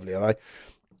was lovely. And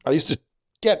I used to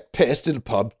get pissed in the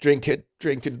pub, drinking,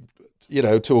 you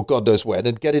know, till God knows when,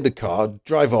 and get in the car,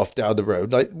 drive off down the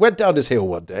road. And I went down this hill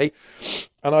one day,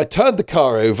 and I turned the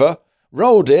car over,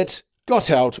 rolled it, got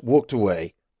out, walked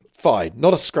away. Fine,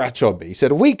 not a scratch on me. He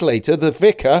said a week later, the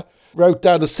vicar rode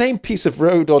down the same piece of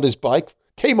road on his bike,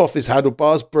 came off his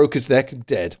handlebars, broke his neck, and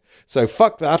dead. So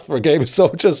fuck that for a game of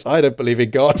soldiers. I don't believe in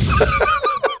God.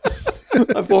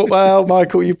 I thought, well,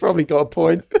 Michael, you probably got a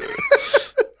point.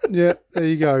 Yeah, there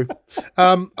you go.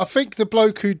 I think the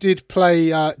bloke who did play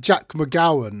Jack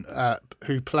McGowan,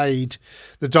 who played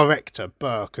the director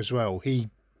Burke as well, he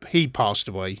passed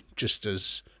away just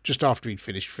after he'd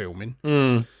finished filming.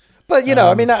 But you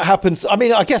know, I mean, that happens. I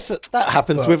mean, I guess that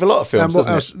happens with a lot of films,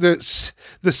 doesn't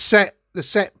it? The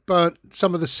set burnt.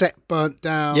 Some of the set burnt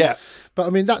down. Yeah. But I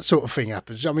mean, that sort of thing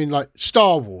happens. I mean, like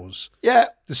Star Wars. Yeah.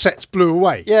 The sets blew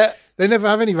away. Yeah. They never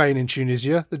have any rain in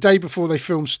Tunisia. The day before they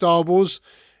filmed Star Wars,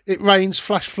 it rains,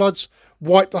 flash floods,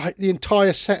 wipe the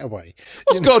entire set away.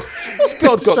 What's God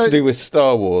got to do with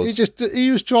Star Wars?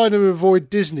 He was trying to avoid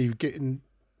Disney getting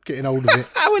hold of it.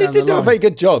 Well, he didn't do a very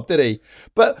good job, did he?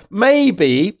 But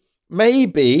maybe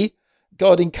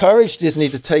God encouraged Disney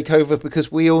to take over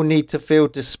because we all need to feel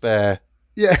despair.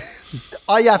 Yeah.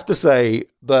 I have to say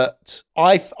that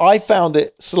I found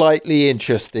it slightly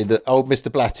interesting that old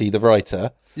Mr. Blatty, the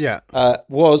writer,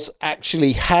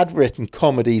 had written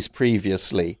comedies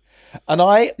previously. And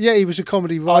he was a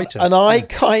comedy writer. And I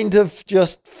kind of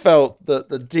just felt that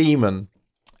the demon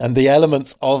and the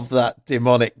elements of that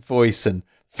demonic voice and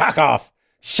fuck off,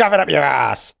 shove it up your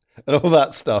ass, and all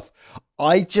that stuff,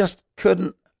 I just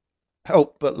couldn't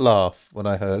help but laugh when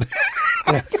I heard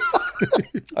it.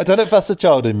 I don't know if that's the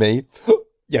child in me.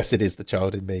 Yes, it is the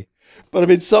child in me. But I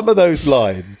mean, some of those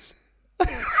lines,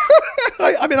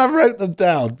 I wrote them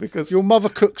down because... Your mother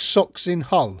cooks socks in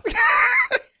Hull,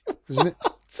 isn't it?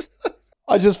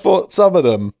 I just thought some of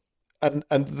them and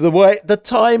the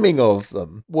timing of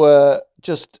them were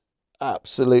just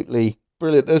absolutely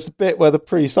brilliant. There's a bit where the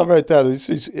priest, I wrote down,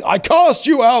 I cast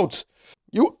you out,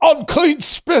 you unclean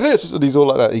spirit. And he's all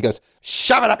like that. He goes,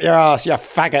 shove it up your ass, you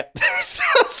faggot.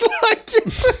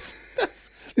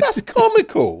 That's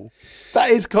comical. That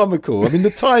is comical. I mean, the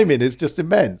timing is just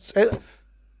immense.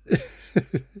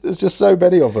 There's just so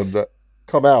many of them that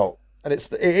come out. And it's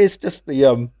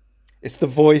the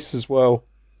voice as well.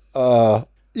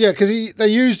 Because they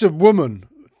used a woman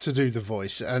to do the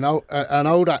voice, an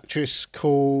old actress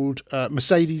called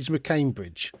Mercedes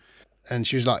McCambridge, and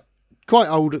she was like quite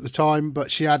old at the time,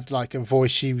 but she had like a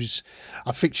voice.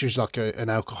 I think she was like an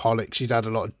alcoholic. She'd had a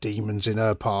lot of demons in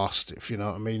her past, if you know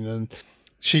what I mean. And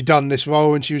she'd done this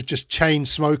role, and she was just chain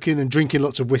smoking and drinking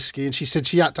lots of whiskey. And she said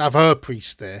she had to have her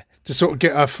priest there to sort of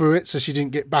get her through it, so she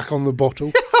didn't get back on the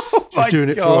bottle. She was doing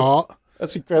it for art.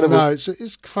 That's incredible. No, it's a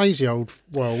crazy old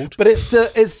world. But it's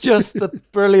just the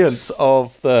brilliance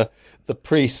of the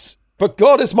priests. But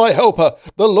God is my helper.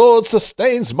 The Lord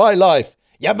sustains my life.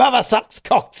 Your mother sucks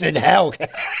cocks in hell.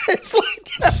 It's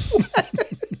like,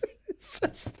 it's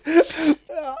just,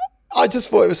 I just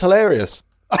thought it was hilarious.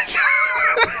 I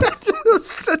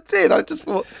just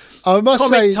thought, I must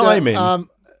say timing. That,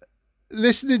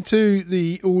 listening to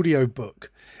the audio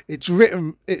book, it's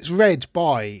read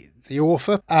by the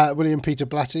author, William Peter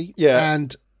Blatty,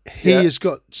 and he has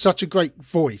got such a great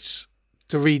voice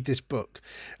to read this book.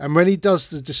 And when he does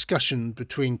the discussion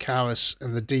between Karras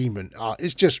and the demon,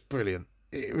 it's just brilliant.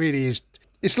 It really is.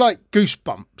 It's like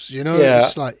Goosebumps, you know? Yeah.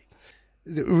 It's like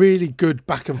really good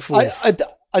back and forth.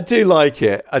 I do like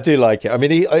it. I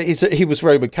mean, he was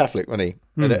Roman Catholic, wasn't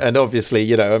he? And obviously,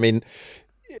 you know, I mean,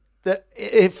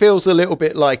 it feels a little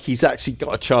bit like he's actually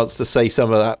got a chance to say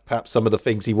some of that, perhaps some of the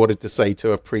things he wanted to say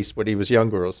to a priest when he was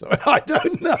younger or something. I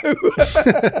don't know.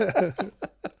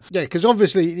 Yeah, because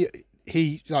obviously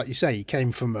he, like you say, he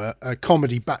came from a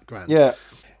comedy background. Yeah.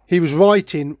 He was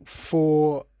writing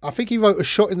for, I think he wrote A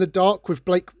Shot in the Dark with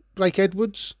Blake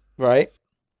Edwards. Right.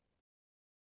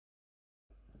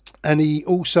 And he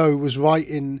also was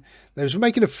writing, they was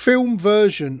making a film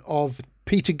version of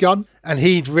Peter Gunn, and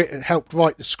he'd helped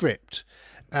write the script.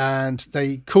 And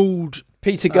they called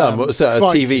Peter Gunn, what was that, a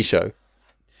TV show?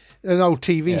 An old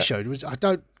TV show. It was, I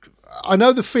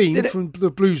know the theme from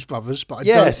the Blues Brothers, but I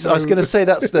don't know. I was going to say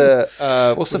that's the,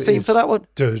 what's the theme for that one?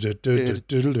 Spy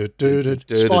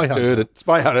Hunter.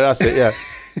 Spy Hunter, that's it, yeah.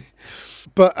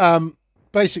 But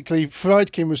basically,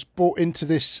 Freidkin was brought into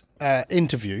this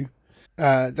interview.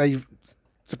 The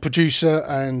producer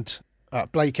and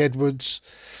Blake Edwards,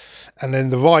 and then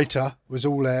the writer was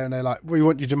all there, and they're like, "We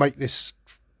want you to make this,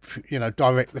 you know,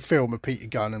 direct the film of Peter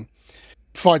Gunn." And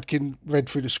Freidkin read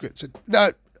through the script, said,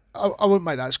 "No, I won't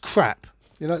make that. It's crap.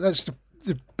 You know, that's the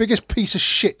biggest piece of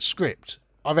shit script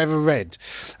I've ever read,"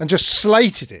 and just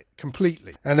slated it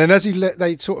completely. And then as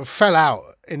they sort of fell out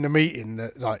in the meeting,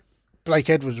 that like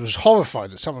Blake Edwards was horrified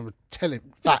that someone would tell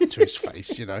him that to his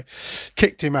face, you know,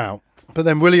 kicked him out. But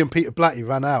then William Peter Blatty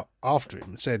ran out after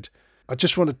him and said, "I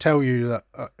just want to tell you that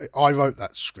I wrote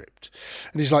that script."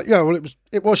 And he's like, "Yeah, well,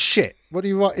 it was shit. What are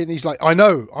you writing?" And he's like, I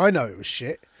know it was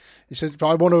shit." He said, "But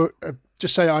I want to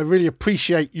just say I really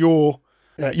appreciate your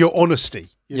honesty."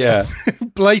 You know?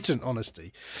 Blatant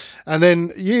honesty. And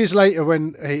then years later,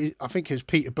 when I think it was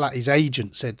Peter Blatty's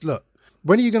agent said, "Look,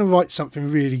 when are you going to write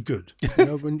something really good? You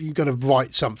know, when are you going to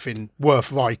write something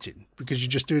worth writing? Because you're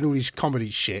just doing all these comedy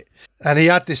shit." And he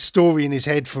had this story in his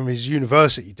head from his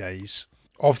university days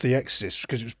of The Exorcist,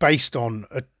 because it was based on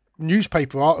a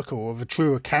newspaper article of a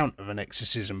true account of an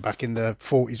exorcism back in the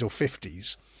 40s or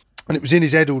 50s. And it was in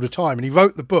his head all the time. And he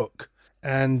wrote the book,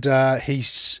 and he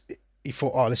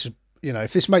thought, "Oh, this is, you know,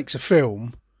 if this makes a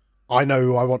film, I know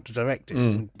who I want to direct it."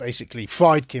 And basically,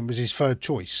 Freidkin was his third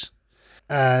choice.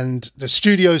 And the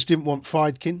studios didn't want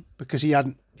Freidkin because he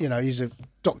hadn't, you know, he's a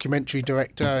documentary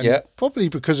director, and probably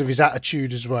because of his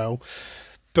attitude as well.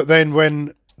 But then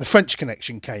when The French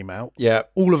Connection came out,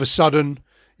 all of a sudden,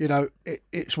 you know,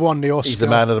 it's won the Oscar. He's the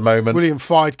man of the moment. William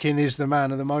Freidkin is the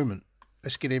man of the moment.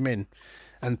 Let's get him in.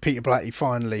 And Peter Blatty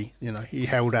finally, you know, he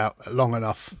held out long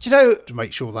enough, do you know, to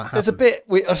make sure that happened.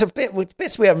 There's a bit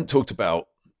bits we haven't talked about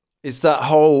is that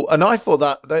whole, and I thought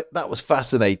that was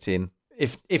fascinating.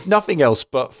 If nothing else,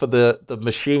 but for the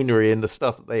machinery and the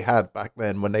stuff that they had back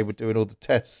then when they were doing all the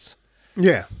tests,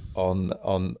 on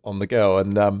the girl,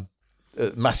 and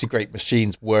massive great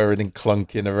machines whirring and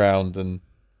clunking around and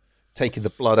taking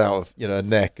the blood out of, you know, her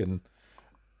neck, and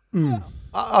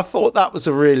I thought that was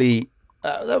a really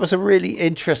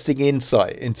interesting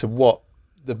insight into what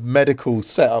the medical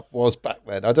setup was back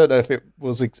then. I don't know if it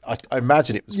was. I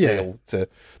imagine it was real to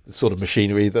the sort of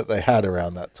machinery that they had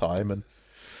around that time, and.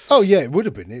 Oh yeah, it would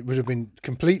have been. It would have been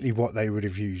completely what they would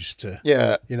have used to.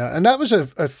 Yeah, you know, and that was a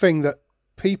thing that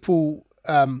people,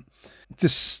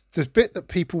 the bit that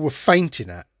people were fainting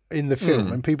at in the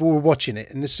film, and people were watching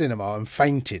it in the cinema and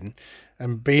fainting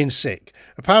and being sick.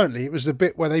 Apparently, it was the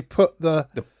bit where they put the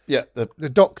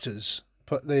doctors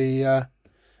put the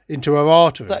into her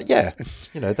artery.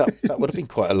 You know, that would have been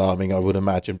quite alarming, I would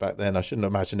imagine, back then. I shouldn't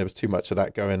imagine there was too much of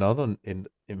that going on in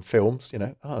films. You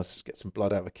know, let's get some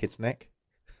blood out of a kid's neck.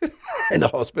 In a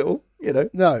hospital, you know.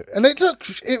 No, and it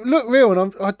looked real,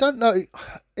 and I don't know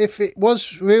if it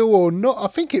was real or not. I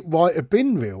think it might have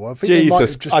been real. I think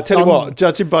Jesus, I tell you what,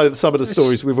 judging by some of the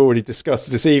stories we've already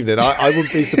discussed this evening, I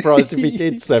wouldn't be surprised if he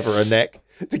did sever a neck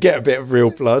to get a bit of real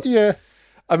blood. Yeah.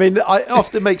 I mean, it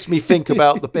often makes me think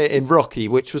about the bit in Rocky,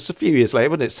 which was a few years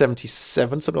later, wasn't it?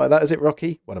 77, something like that. Is it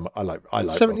Rocky? I like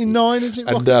 79, Rocky. Is it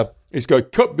Rocky? And he's going,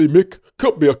 "Cut me, Mick,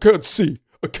 cut me, I can't see.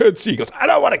 I can't see." He goes, "I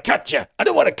don't want to cut you. I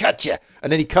don't want to cut you."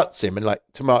 And then he cuts him in like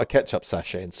tomato ketchup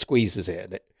sachet and squeezes it,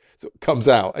 and it sort of comes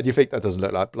out. And you think that doesn't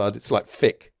look like blood. It's like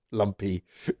thick, lumpy,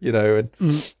 you know. And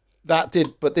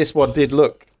but this one did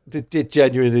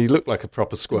genuinely look like a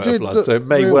proper squirt of blood. So it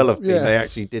may well have been. They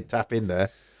actually did tap in there.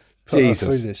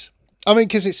 Jesus. I mean,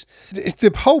 because it's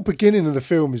the whole beginning of the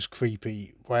film is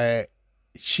creepy, where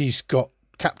she's got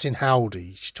Captain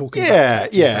Howdy. She's talking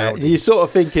about Captain Howdy. You're sort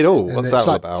of thinking, what's that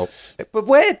all about? But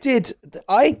where did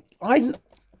I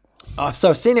So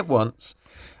I've seen it once.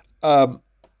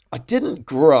 I didn't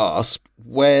grasp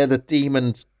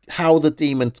how the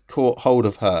demon caught hold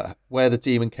of her, where the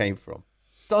demon came from.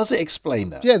 Does it explain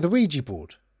that? Yeah, the Ouija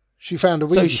board. She found a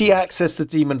Ouija board. So she accessed the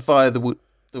demon via the Ouija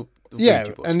board.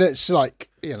 And it's like,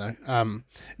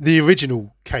 the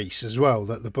original case as well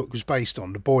that the book was based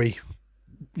on. The boy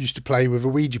used to play with a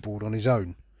Ouija board on his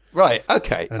own. Right,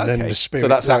 okay. And then the spirit so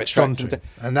that's how it latched onto him.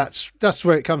 And that's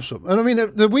where it comes from. And I mean,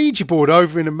 the Ouija board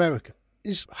over in America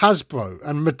is Hasbro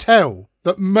and Mattel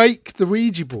that make the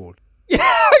Ouija board. Yeah,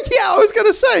 I was going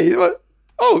to say.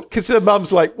 Because the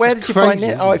mum's like, where did you find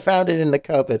it? Oh, I found it in the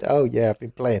cupboard. Oh, yeah, I've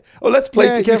been playing. Oh, let's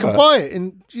play together.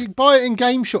 You can buy it in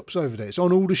game shops over there. It's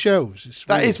on all the shelves.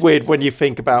 That is weird when you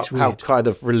think about how kind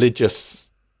of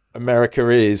religious America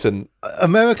is. And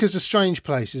America's a strange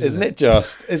place, isn't it?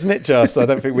 Isn't it just? I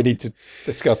don't think we need to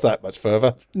discuss that much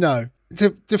further. No.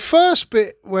 The first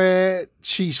bit where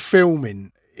she's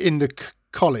filming in the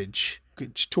college,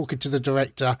 talking to the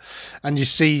director, and you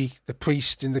see the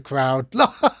priest in the crowd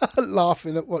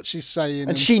laughing at what she's saying.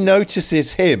 And she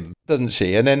notices him, doesn't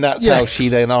she? And then that's how she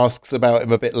then asks about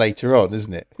him a bit later on,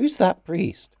 isn't it? Who's that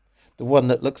priest? The one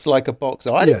that looks like a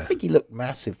boxer. I didn't think he looked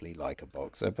massively like a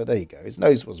boxer, but there you go. His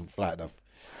nose wasn't flat enough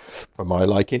for my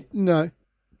liking. No.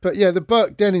 But yeah, the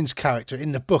Burke Dennings character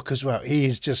in the book as well, he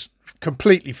is just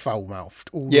completely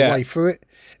foul-mouthed all the way through it.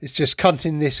 It's just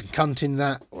cunting this and cunting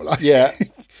that.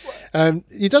 And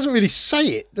he doesn't really say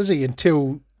it, does he,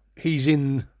 until he's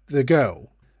in the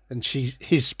girl and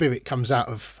his spirit comes out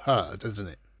of her, doesn't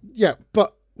it? Yeah,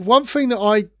 but one thing that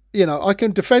I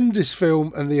can defend this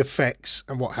film and the effects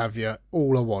and what have you,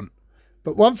 all I want.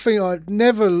 But one thing I've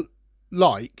never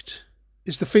liked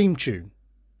is the theme tune.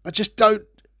 I just don't...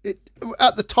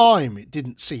 At the time, it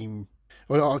didn't seem...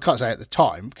 Well, I can't say at the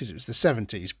time because it was the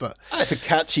 70s, but... It's a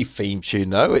catchy theme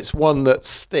tune, though. It's one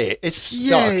that's... It's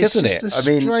stuck, isn't it?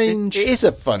 Strange... It is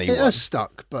a funny one. It is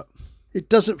stuck, but it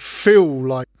doesn't feel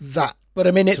like that. But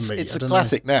I mean, it's a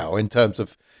classic now in terms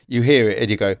of you hear it and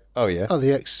you go, oh, yeah. Oh,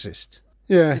 The Exorcist.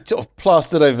 Yeah. It's sort of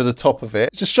plastered over the top of it.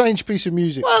 It's a strange piece of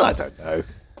music. Well, I don't know.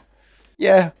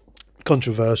 Yeah.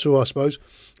 Controversial, I suppose.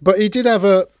 But he did have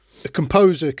a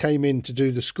composer came in to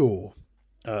do the score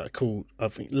called, I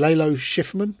think, Lalo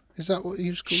Schiffman. Is that what he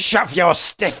was called? Shove your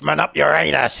stiffman up your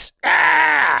anus.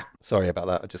 Ah! Sorry about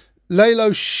that. Lalo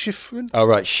Schifrin? Oh,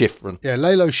 right, Schifrin. Yeah,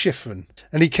 Lalo Schifrin.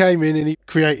 And he came in and he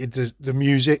created the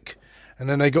music. And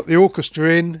then they got the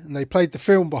orchestra in and they played the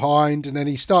film behind. And then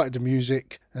he started the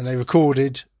music and they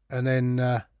recorded. And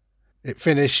then it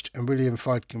finished and William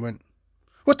Freidkin went,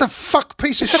 "What the fuck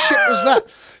piece of shit was that?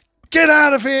 Get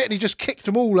out of here!" And he just kicked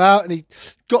them all out and he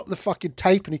got the fucking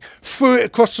tape and he threw it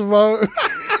across the road.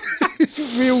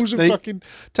 Reels of fucking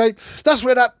tape. That's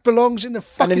where that belongs, in the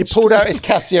fucking... And then he pulled out his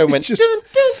Casio and went...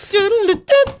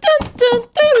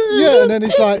 Yeah, and then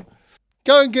he's like,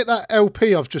 "Go and get that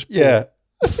LP I've just bought." Yeah.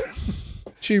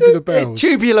 Tubular Bells.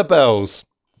 Tubular Bells.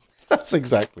 That's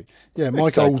exactly. Yeah,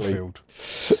 Mike Oldfield.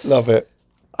 Love it.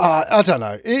 I don't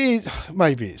know.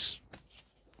 Maybe it's...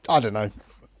 I don't know.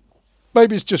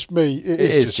 Maybe it's just me. It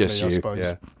is just me, you, I suppose.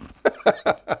 Yeah.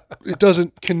 It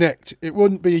doesn't connect. It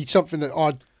wouldn't be something that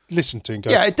I'd listen to and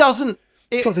go... Yeah, it doesn't...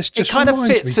 It kind of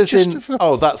fits as in...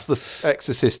 that's the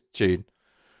Exorcist tune.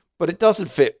 But it doesn't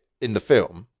fit in the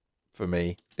film for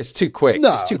me. It's too quick.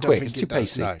 No, it's too quick. It's too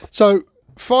pacey. No. So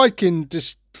Freidkin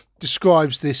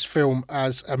describes this film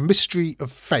as a mystery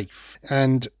of faith.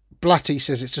 And Blatty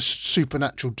says it's a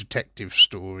supernatural detective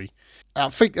story. I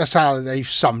think that's how they've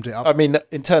summed it up. I mean,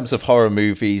 in terms of horror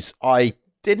movies, I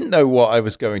didn't know what I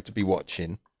was going to be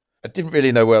watching. I didn't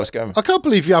really know where I was going. I can't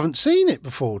believe you haven't seen it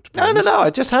before. No, I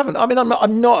just haven't. I mean,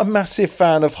 I'm not a massive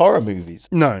fan of horror movies.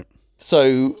 No.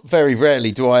 So very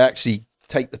rarely do I actually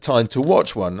take the time to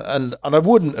watch one. And I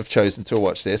wouldn't have chosen to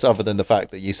watch this other than the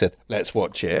fact that you said, let's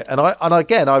watch it. And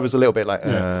again, I was a little bit like,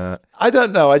 I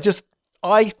don't know.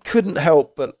 I couldn't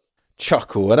help but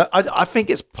chuckle. And I think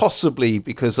it's possibly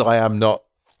because I am not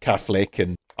Catholic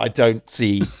and I don't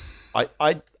see,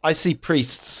 I see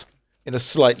priests in a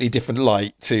slightly different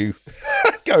light to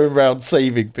going around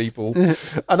saving people.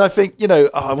 And I think,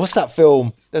 what's that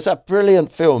film? There's that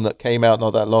brilliant film that came out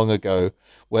not that long ago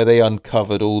where they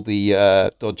uncovered all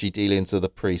the dodgy dealings of the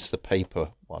priests, the paper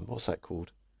one. What's that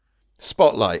called?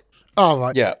 Spotlight. Oh,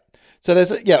 right. Yeah. So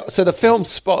so the film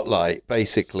Spotlight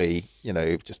basically,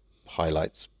 just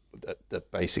highlights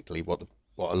that basically what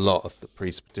a lot of the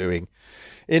priests were doing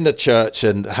in the church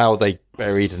and how they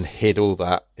buried and hid all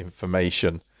that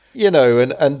information.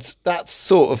 And that's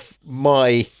sort of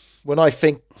when I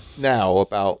think now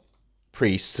about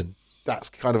priests, and that's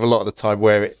kind of a lot of the time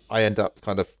where I end up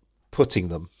kind of putting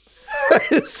them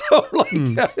It's sort of like,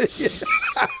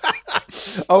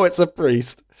 oh, it's a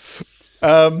priest.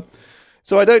 So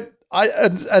I don't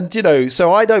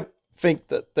think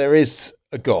that there is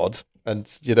a God and,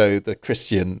 the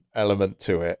Christian element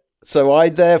to it. So I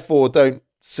therefore don't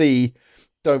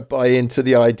buy into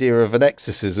the idea of an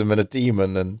exorcism and a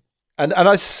demon. And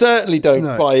I certainly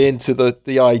don't buy into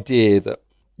the idea that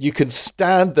you can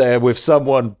stand there with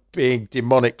someone being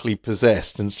demonically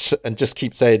possessed and just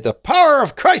keep saying, the power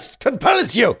of Christ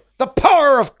compels you. The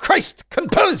power of Christ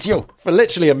compels you for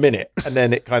literally a minute. And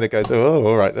then it kind of goes, oh,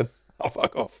 all right then. I'll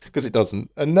fuck off, because it doesn't.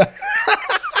 And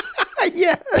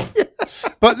yeah.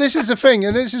 But this is the thing,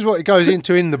 and this is what it goes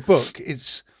into in the book.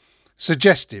 It's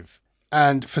suggestive.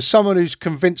 And for someone who's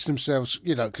convinced themselves,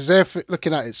 because they're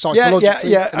looking at it psychologically.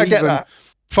 Yeah, I get that.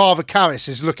 Father Karras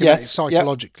is looking at it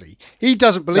psychologically. He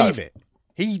doesn't believe it.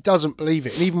 He doesn't believe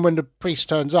it. And even when the priest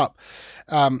turns up,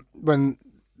 when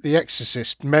the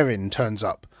exorcist, Merrin, turns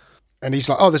up, and he's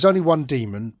like, oh, there's only one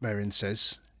demon, Merrin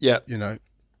says. Yeah.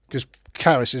 Because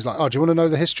Karras is like, oh, do you want to know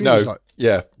the history? No. He's like,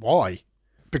 why?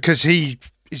 Because he's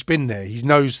been there. He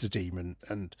knows the demon.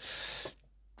 And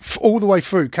all the way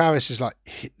through, Karras is like,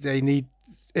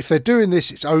 if they're doing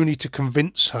this, it's only to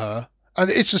convince her. And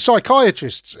it's the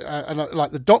psychiatrists and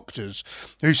like the doctors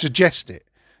who suggest it.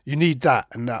 You need that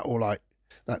and that, or like,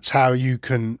 that's how you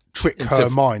can trick her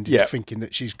mind into thinking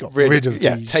that she's got rid of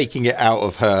these. Taking it out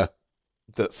of her,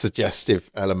 that suggestive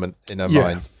element in her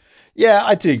mind. Yeah,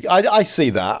 I do. I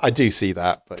see that. I do see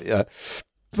that. But yeah.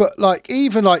 But like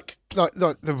even like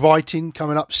the writing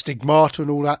coming up, stigmata and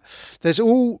all that, there's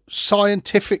all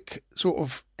scientific sort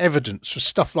of evidence for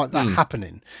stuff like that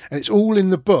happening. And it's all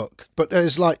in the book. But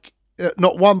there's like at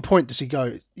not one point does he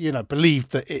go, believe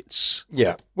that it's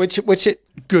which it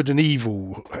good and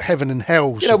evil, heaven and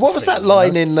hell. What was that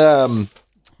line in the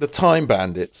Time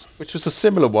Bandits, which was a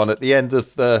similar one at the end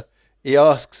of the. He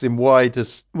asks him, why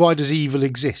does evil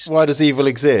exist? Why does evil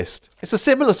exist? It's a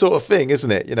similar sort of thing, isn't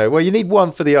it? Well, you need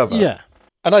one for the other. Yeah.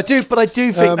 And I do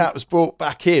think that was brought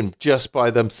back in just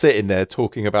by them sitting there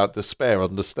talking about despair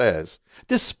on the stairs.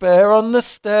 Despair on the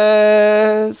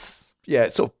stairs. Yeah,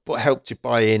 it sort of helped you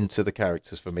buy into the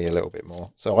characters for me a little bit more.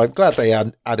 So I'm glad they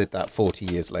added that 40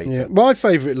 years later. Yeah, my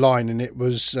favourite line in it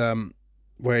was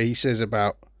where he says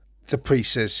about, the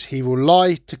priest says, he will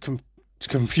lie to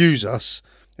confuse us,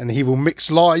 and he will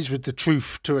mix lies with the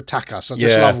truth to attack us. I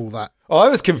just love all that. Oh, I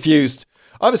was confused.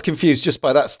 Just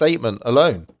by that statement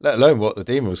alone, let alone what the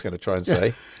demon was going to try and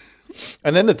say.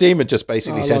 And then the demon just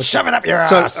basically said, shove it up your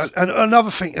ass. And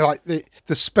another thing, like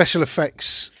the special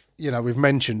effects, we've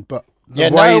mentioned, but the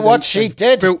you way know what she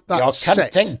did, built that your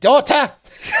set. cunting daughter.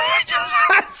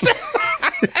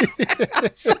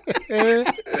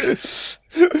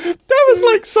 That was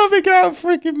like something out of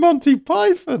freaking Monty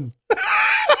Python.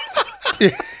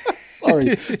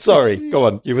 Sorry. Go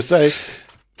on. You were saying,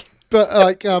 but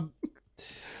like,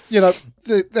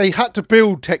 they had to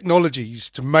build technologies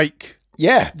to make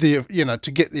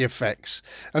to get the effects,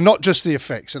 and not just the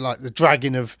effects, and like the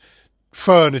dragging of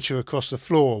furniture across the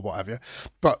floor or whatever.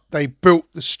 But they built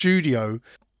the studio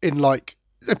in like.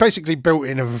 They basically built it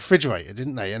in a refrigerator,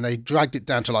 didn't they? And they dragged it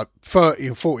down to like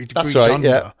 30 or 40 degrees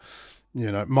under,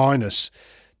 minus,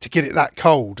 to get it that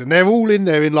cold. And they're all in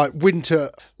there in like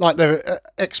winter, like their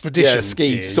expedition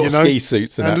gear, ski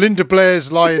suits. And Linda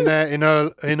Blair's lying there in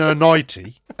her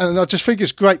nightie. And I just think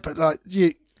it's great, but like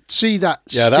you see that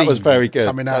steam that was very good.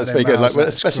 Coming out that was very good. Mouths, like,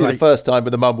 especially the first time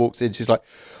when the mum walks in, she's like,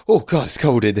 oh God, it's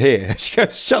cold in here. She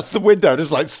goes, shuts the window, and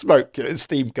there's like smoke,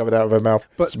 steam coming out of her mouth.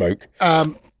 But, smoke.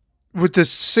 With the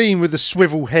scene with the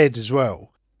swivel head as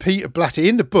well, Peter Blatty,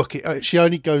 in the book, she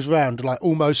only goes round like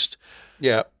almost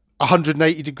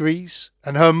 180 degrees,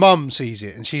 and her mum sees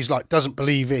it and she's like, doesn't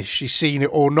believe if she's seen it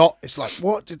or not. It's like,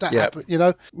 what did that happen?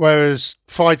 Whereas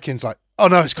Freidkin's like, oh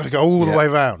no, it's got to go all the way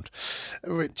around,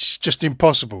 which is just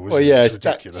impossible. It's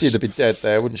ridiculous. She'd have been dead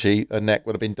there, wouldn't she? Her neck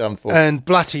would have been done for. And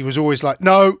Blatty was always like,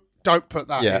 no, don't put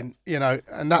that in,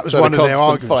 and that was one of their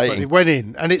arguments, but it went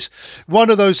in. And it's one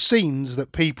of those scenes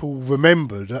that people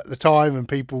remembered at the time,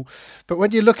 but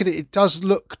when you look at it, it does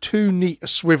look too neat a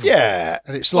swivel. Yeah.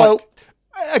 And it's like,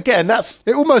 again,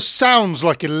 it almost sounds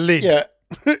like a lid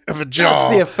of a jar.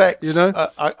 That's the effects.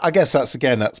 I guess that's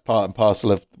part and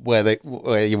parcel of where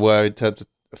you were in terms of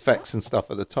effects and stuff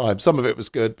at the time. Some of it was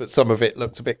good, but some of it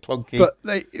looked a bit clunky. But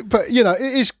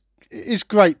it is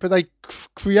great, but they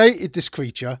created this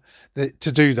creature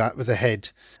to do that with a head,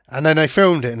 and then they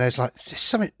filmed it, and there's like, there's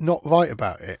something not right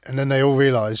about it, and then they all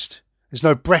realised there's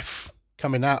no breath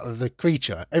coming out of the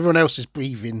creature. Everyone else is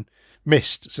breathing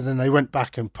mist, so then they went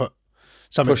back and put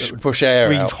something push air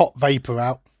breathe out. hot vapour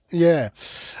out, Yeah.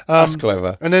 That's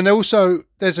clever. And then also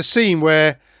there's a scene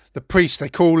where the priest, they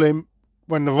call him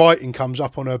when the writing comes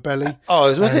up on her belly.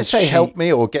 Oh, was it say help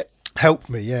me or get... Help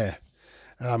me, yeah.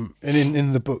 And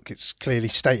in the book, it's clearly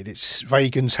stated it's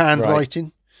Reagan's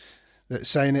handwriting that's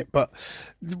saying it. But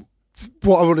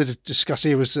what I wanted to discuss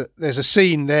here was that there's a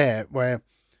scene there where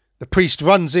the priest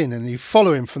runs in and you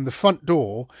follow him from the front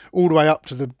door all the way up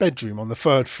to the bedroom on the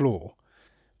 3rd floor.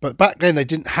 But back then they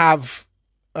didn't have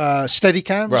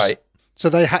Steadicams. Right. So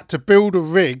they had to build a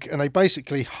rig, and they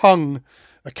basically hung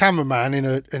a cameraman in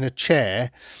a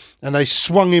chair, and they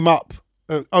swung him up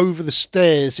over the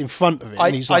stairs in front of it.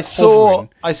 And he's like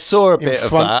I saw a bit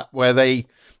of that where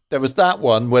there was that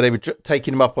one where they were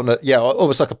taking him up on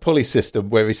almost like a pulley system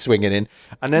where he's swinging in,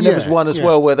 and then there was one as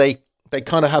well where they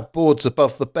kind of had boards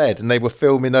above the bed and they were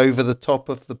filming over the top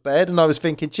of the bed, and I was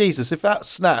thinking, Jesus, if that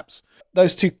snaps,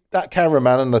 those two, that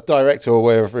cameraman and the director or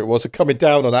wherever it was, are coming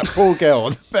down on that poor girl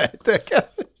on the bed.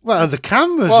 Well, the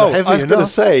cameras are heavy. I was going to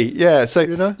say, yeah. So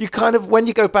know? you kind of, when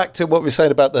you go back to what we were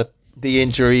saying about the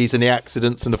injuries and the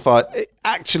accidents and the fight,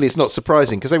 actually it's not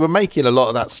surprising because they were making a lot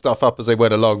of that stuff up as they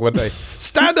went along, weren't they?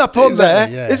 Stand up on there.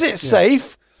 Yeah, is it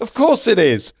safe? Of course it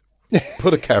is.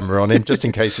 Put a camera on him just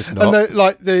in case it's not. And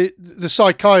like the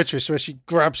psychiatrist, where she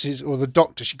grabs his, or the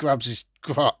doctor, she grabs his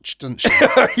crutch, doesn't she?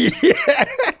 Yeah.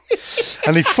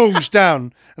 And he falls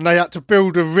down, and they had to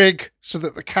build a rig so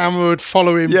that the camera would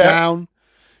follow him down.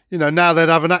 You know, now they'd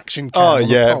have an action camera.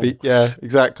 Oh, yeah,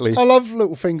 exactly. I love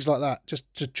little things like that, just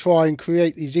to try and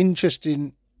create these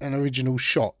interesting and original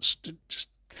shots.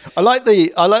 I love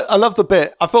the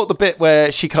bit. I thought the bit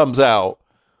where she comes out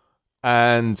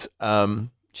and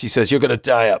she says, "You're going to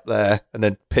die up there," and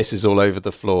then pisses all over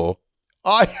the floor.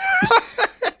 I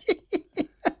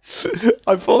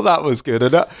thought that was good,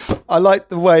 and I like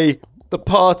the way the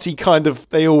party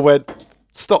they all went,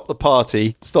 stop the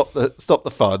party, stop the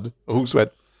fun. All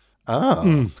went,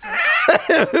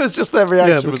 It was just their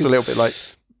reaction was a little bit like.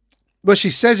 Well, she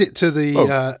says it to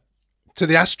the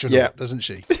astronaut, doesn't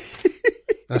she?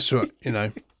 That's what,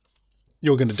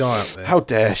 you're going to die up there. How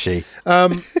dare she?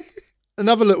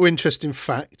 Another little interesting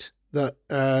fact that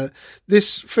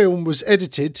this film was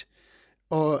edited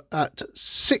at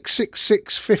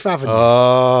 666 Fifth Avenue.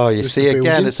 Oh, you see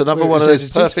again, it's another one of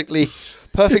those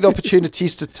perfect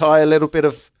opportunities to tie a little bit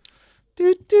of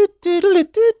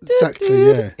exactly,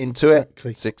 into it.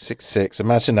 666.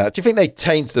 Imagine that. Do you think they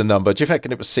changed the number? Do you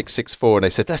reckon it was 664 and they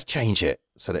said, let's change it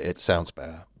so that it sounds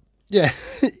better? Yeah,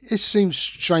 it seems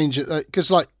strange because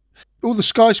all the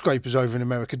skyscrapers over in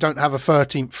America don't have a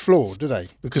 13th floor, do they?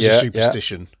 Because of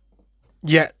superstition.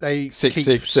 Yet they keep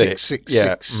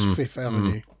 666 Fifth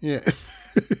Avenue. Yeah.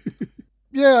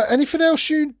 Yeah. Anything else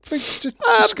you think to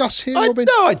discuss here, Robin?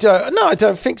 No, I don't. No, I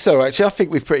don't think so. Actually, I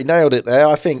think we've pretty nailed it there.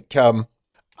 I think,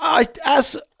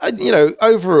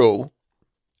 overall,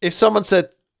 if someone said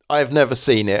I have never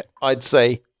seen it, I'd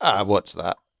say, watch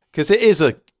that, because it is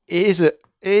a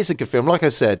good film. Like I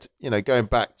said, going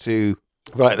back to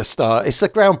right at the start, it's the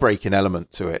groundbreaking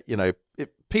element to it.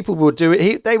 People would do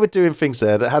it. They were doing things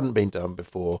there that hadn't been done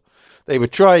before. They were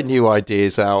trying new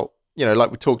ideas out. Like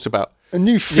we talked about,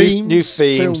 new themes,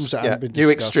 films that hadn't been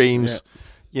discussed, new extremes.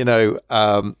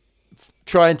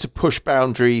 Trying to push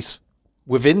boundaries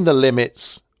within the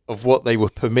limits of what they were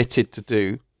permitted to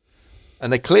do,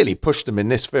 and they clearly pushed them in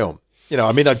this film.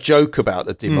 I joke about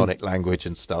the demonic language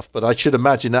and stuff, but I should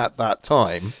imagine at that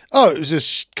time. Oh, it was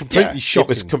just completely shocking. It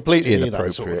was completely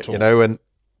inappropriate, and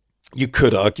you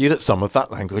could argue that some of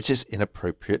that language is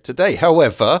inappropriate today.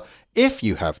 However, if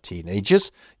you have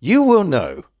teenagers, you will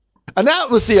know. And that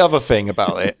was the other thing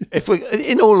about it.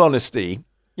 In all honesty,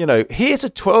 here's a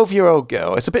 12-year-old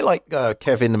girl. It's a bit like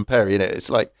Kevin and Perry, It's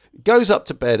like, goes up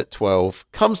to bed at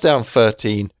 12, comes down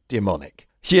 13, demonic.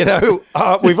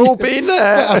 We've all been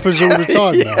there. That happens all the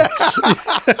time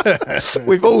now.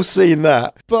 We've all seen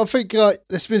that. But I think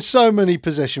there's been so many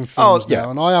possession films now,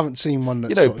 and I haven't seen one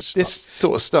that this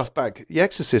sort of stuff back. The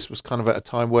Exorcist was kind of at a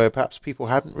time where perhaps people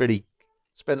hadn't really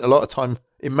spent a lot of time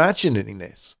imagining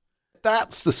this.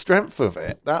 That's the strength of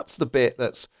it. That's the bit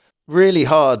that's really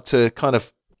hard to kind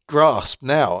of grasp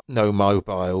now. No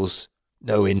mobiles,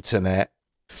 no internet.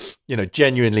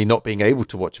 Genuinely not being able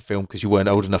to watch a film because you weren't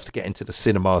old enough to get into the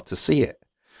cinema to see it.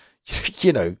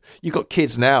 You got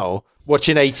kids now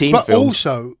watching 18 films. But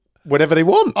also, whenever they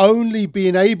want. Only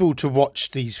being able to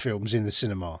watch these films in the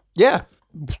cinema. Yeah.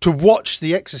 To watch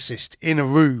The Exorcist in a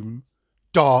room,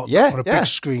 dark, on a big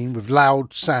screen with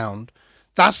loud sound.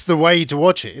 That's the way to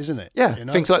watch it, isn't it? Yeah.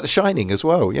 Things like The Shining as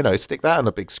well. Stick that on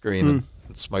a big screen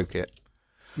and smoke it.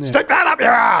 Yeah. Stick that up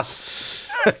your ass!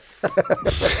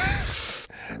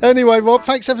 Anyway, Rob,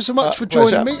 thanks ever so much for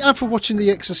joining pleasure. me and for watching The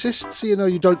Exorcist. So, you know,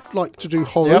 you don't like to do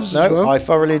horrors Yep, as well. I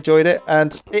thoroughly enjoyed it.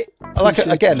 And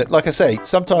like I say,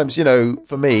 sometimes, you know,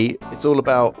 for me, it's all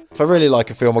about, if I really like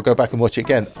a film, I'll go back and watch it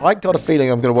again. I got a feeling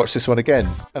I'm going to watch this one again.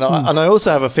 And I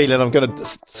also have a feeling I'm going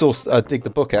to dig the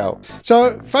book out.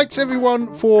 So thanks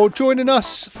everyone for joining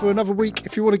us for another week.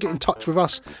 If you want to get in touch with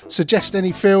us, suggest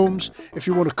any films, if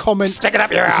you want to comment, Stick it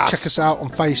up your you can ass. check us out on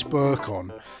Facebook,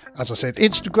 on, as I said,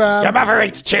 Instagram, Your mother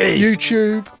eats cheese.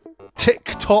 YouTube,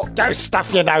 TikTok. Don't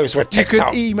stuff your nose with You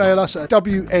TikTok. can email us at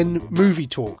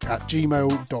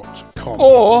wnmovietalk@gmail.com.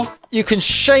 Or you can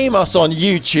shame us on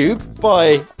YouTube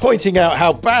by pointing out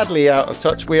how badly out of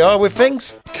touch we are with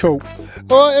things. Cool.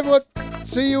 All right, everyone.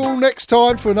 See you all next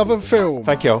time for another film.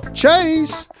 Thank you.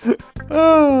 Cheers.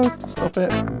 Oh, stop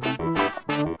it.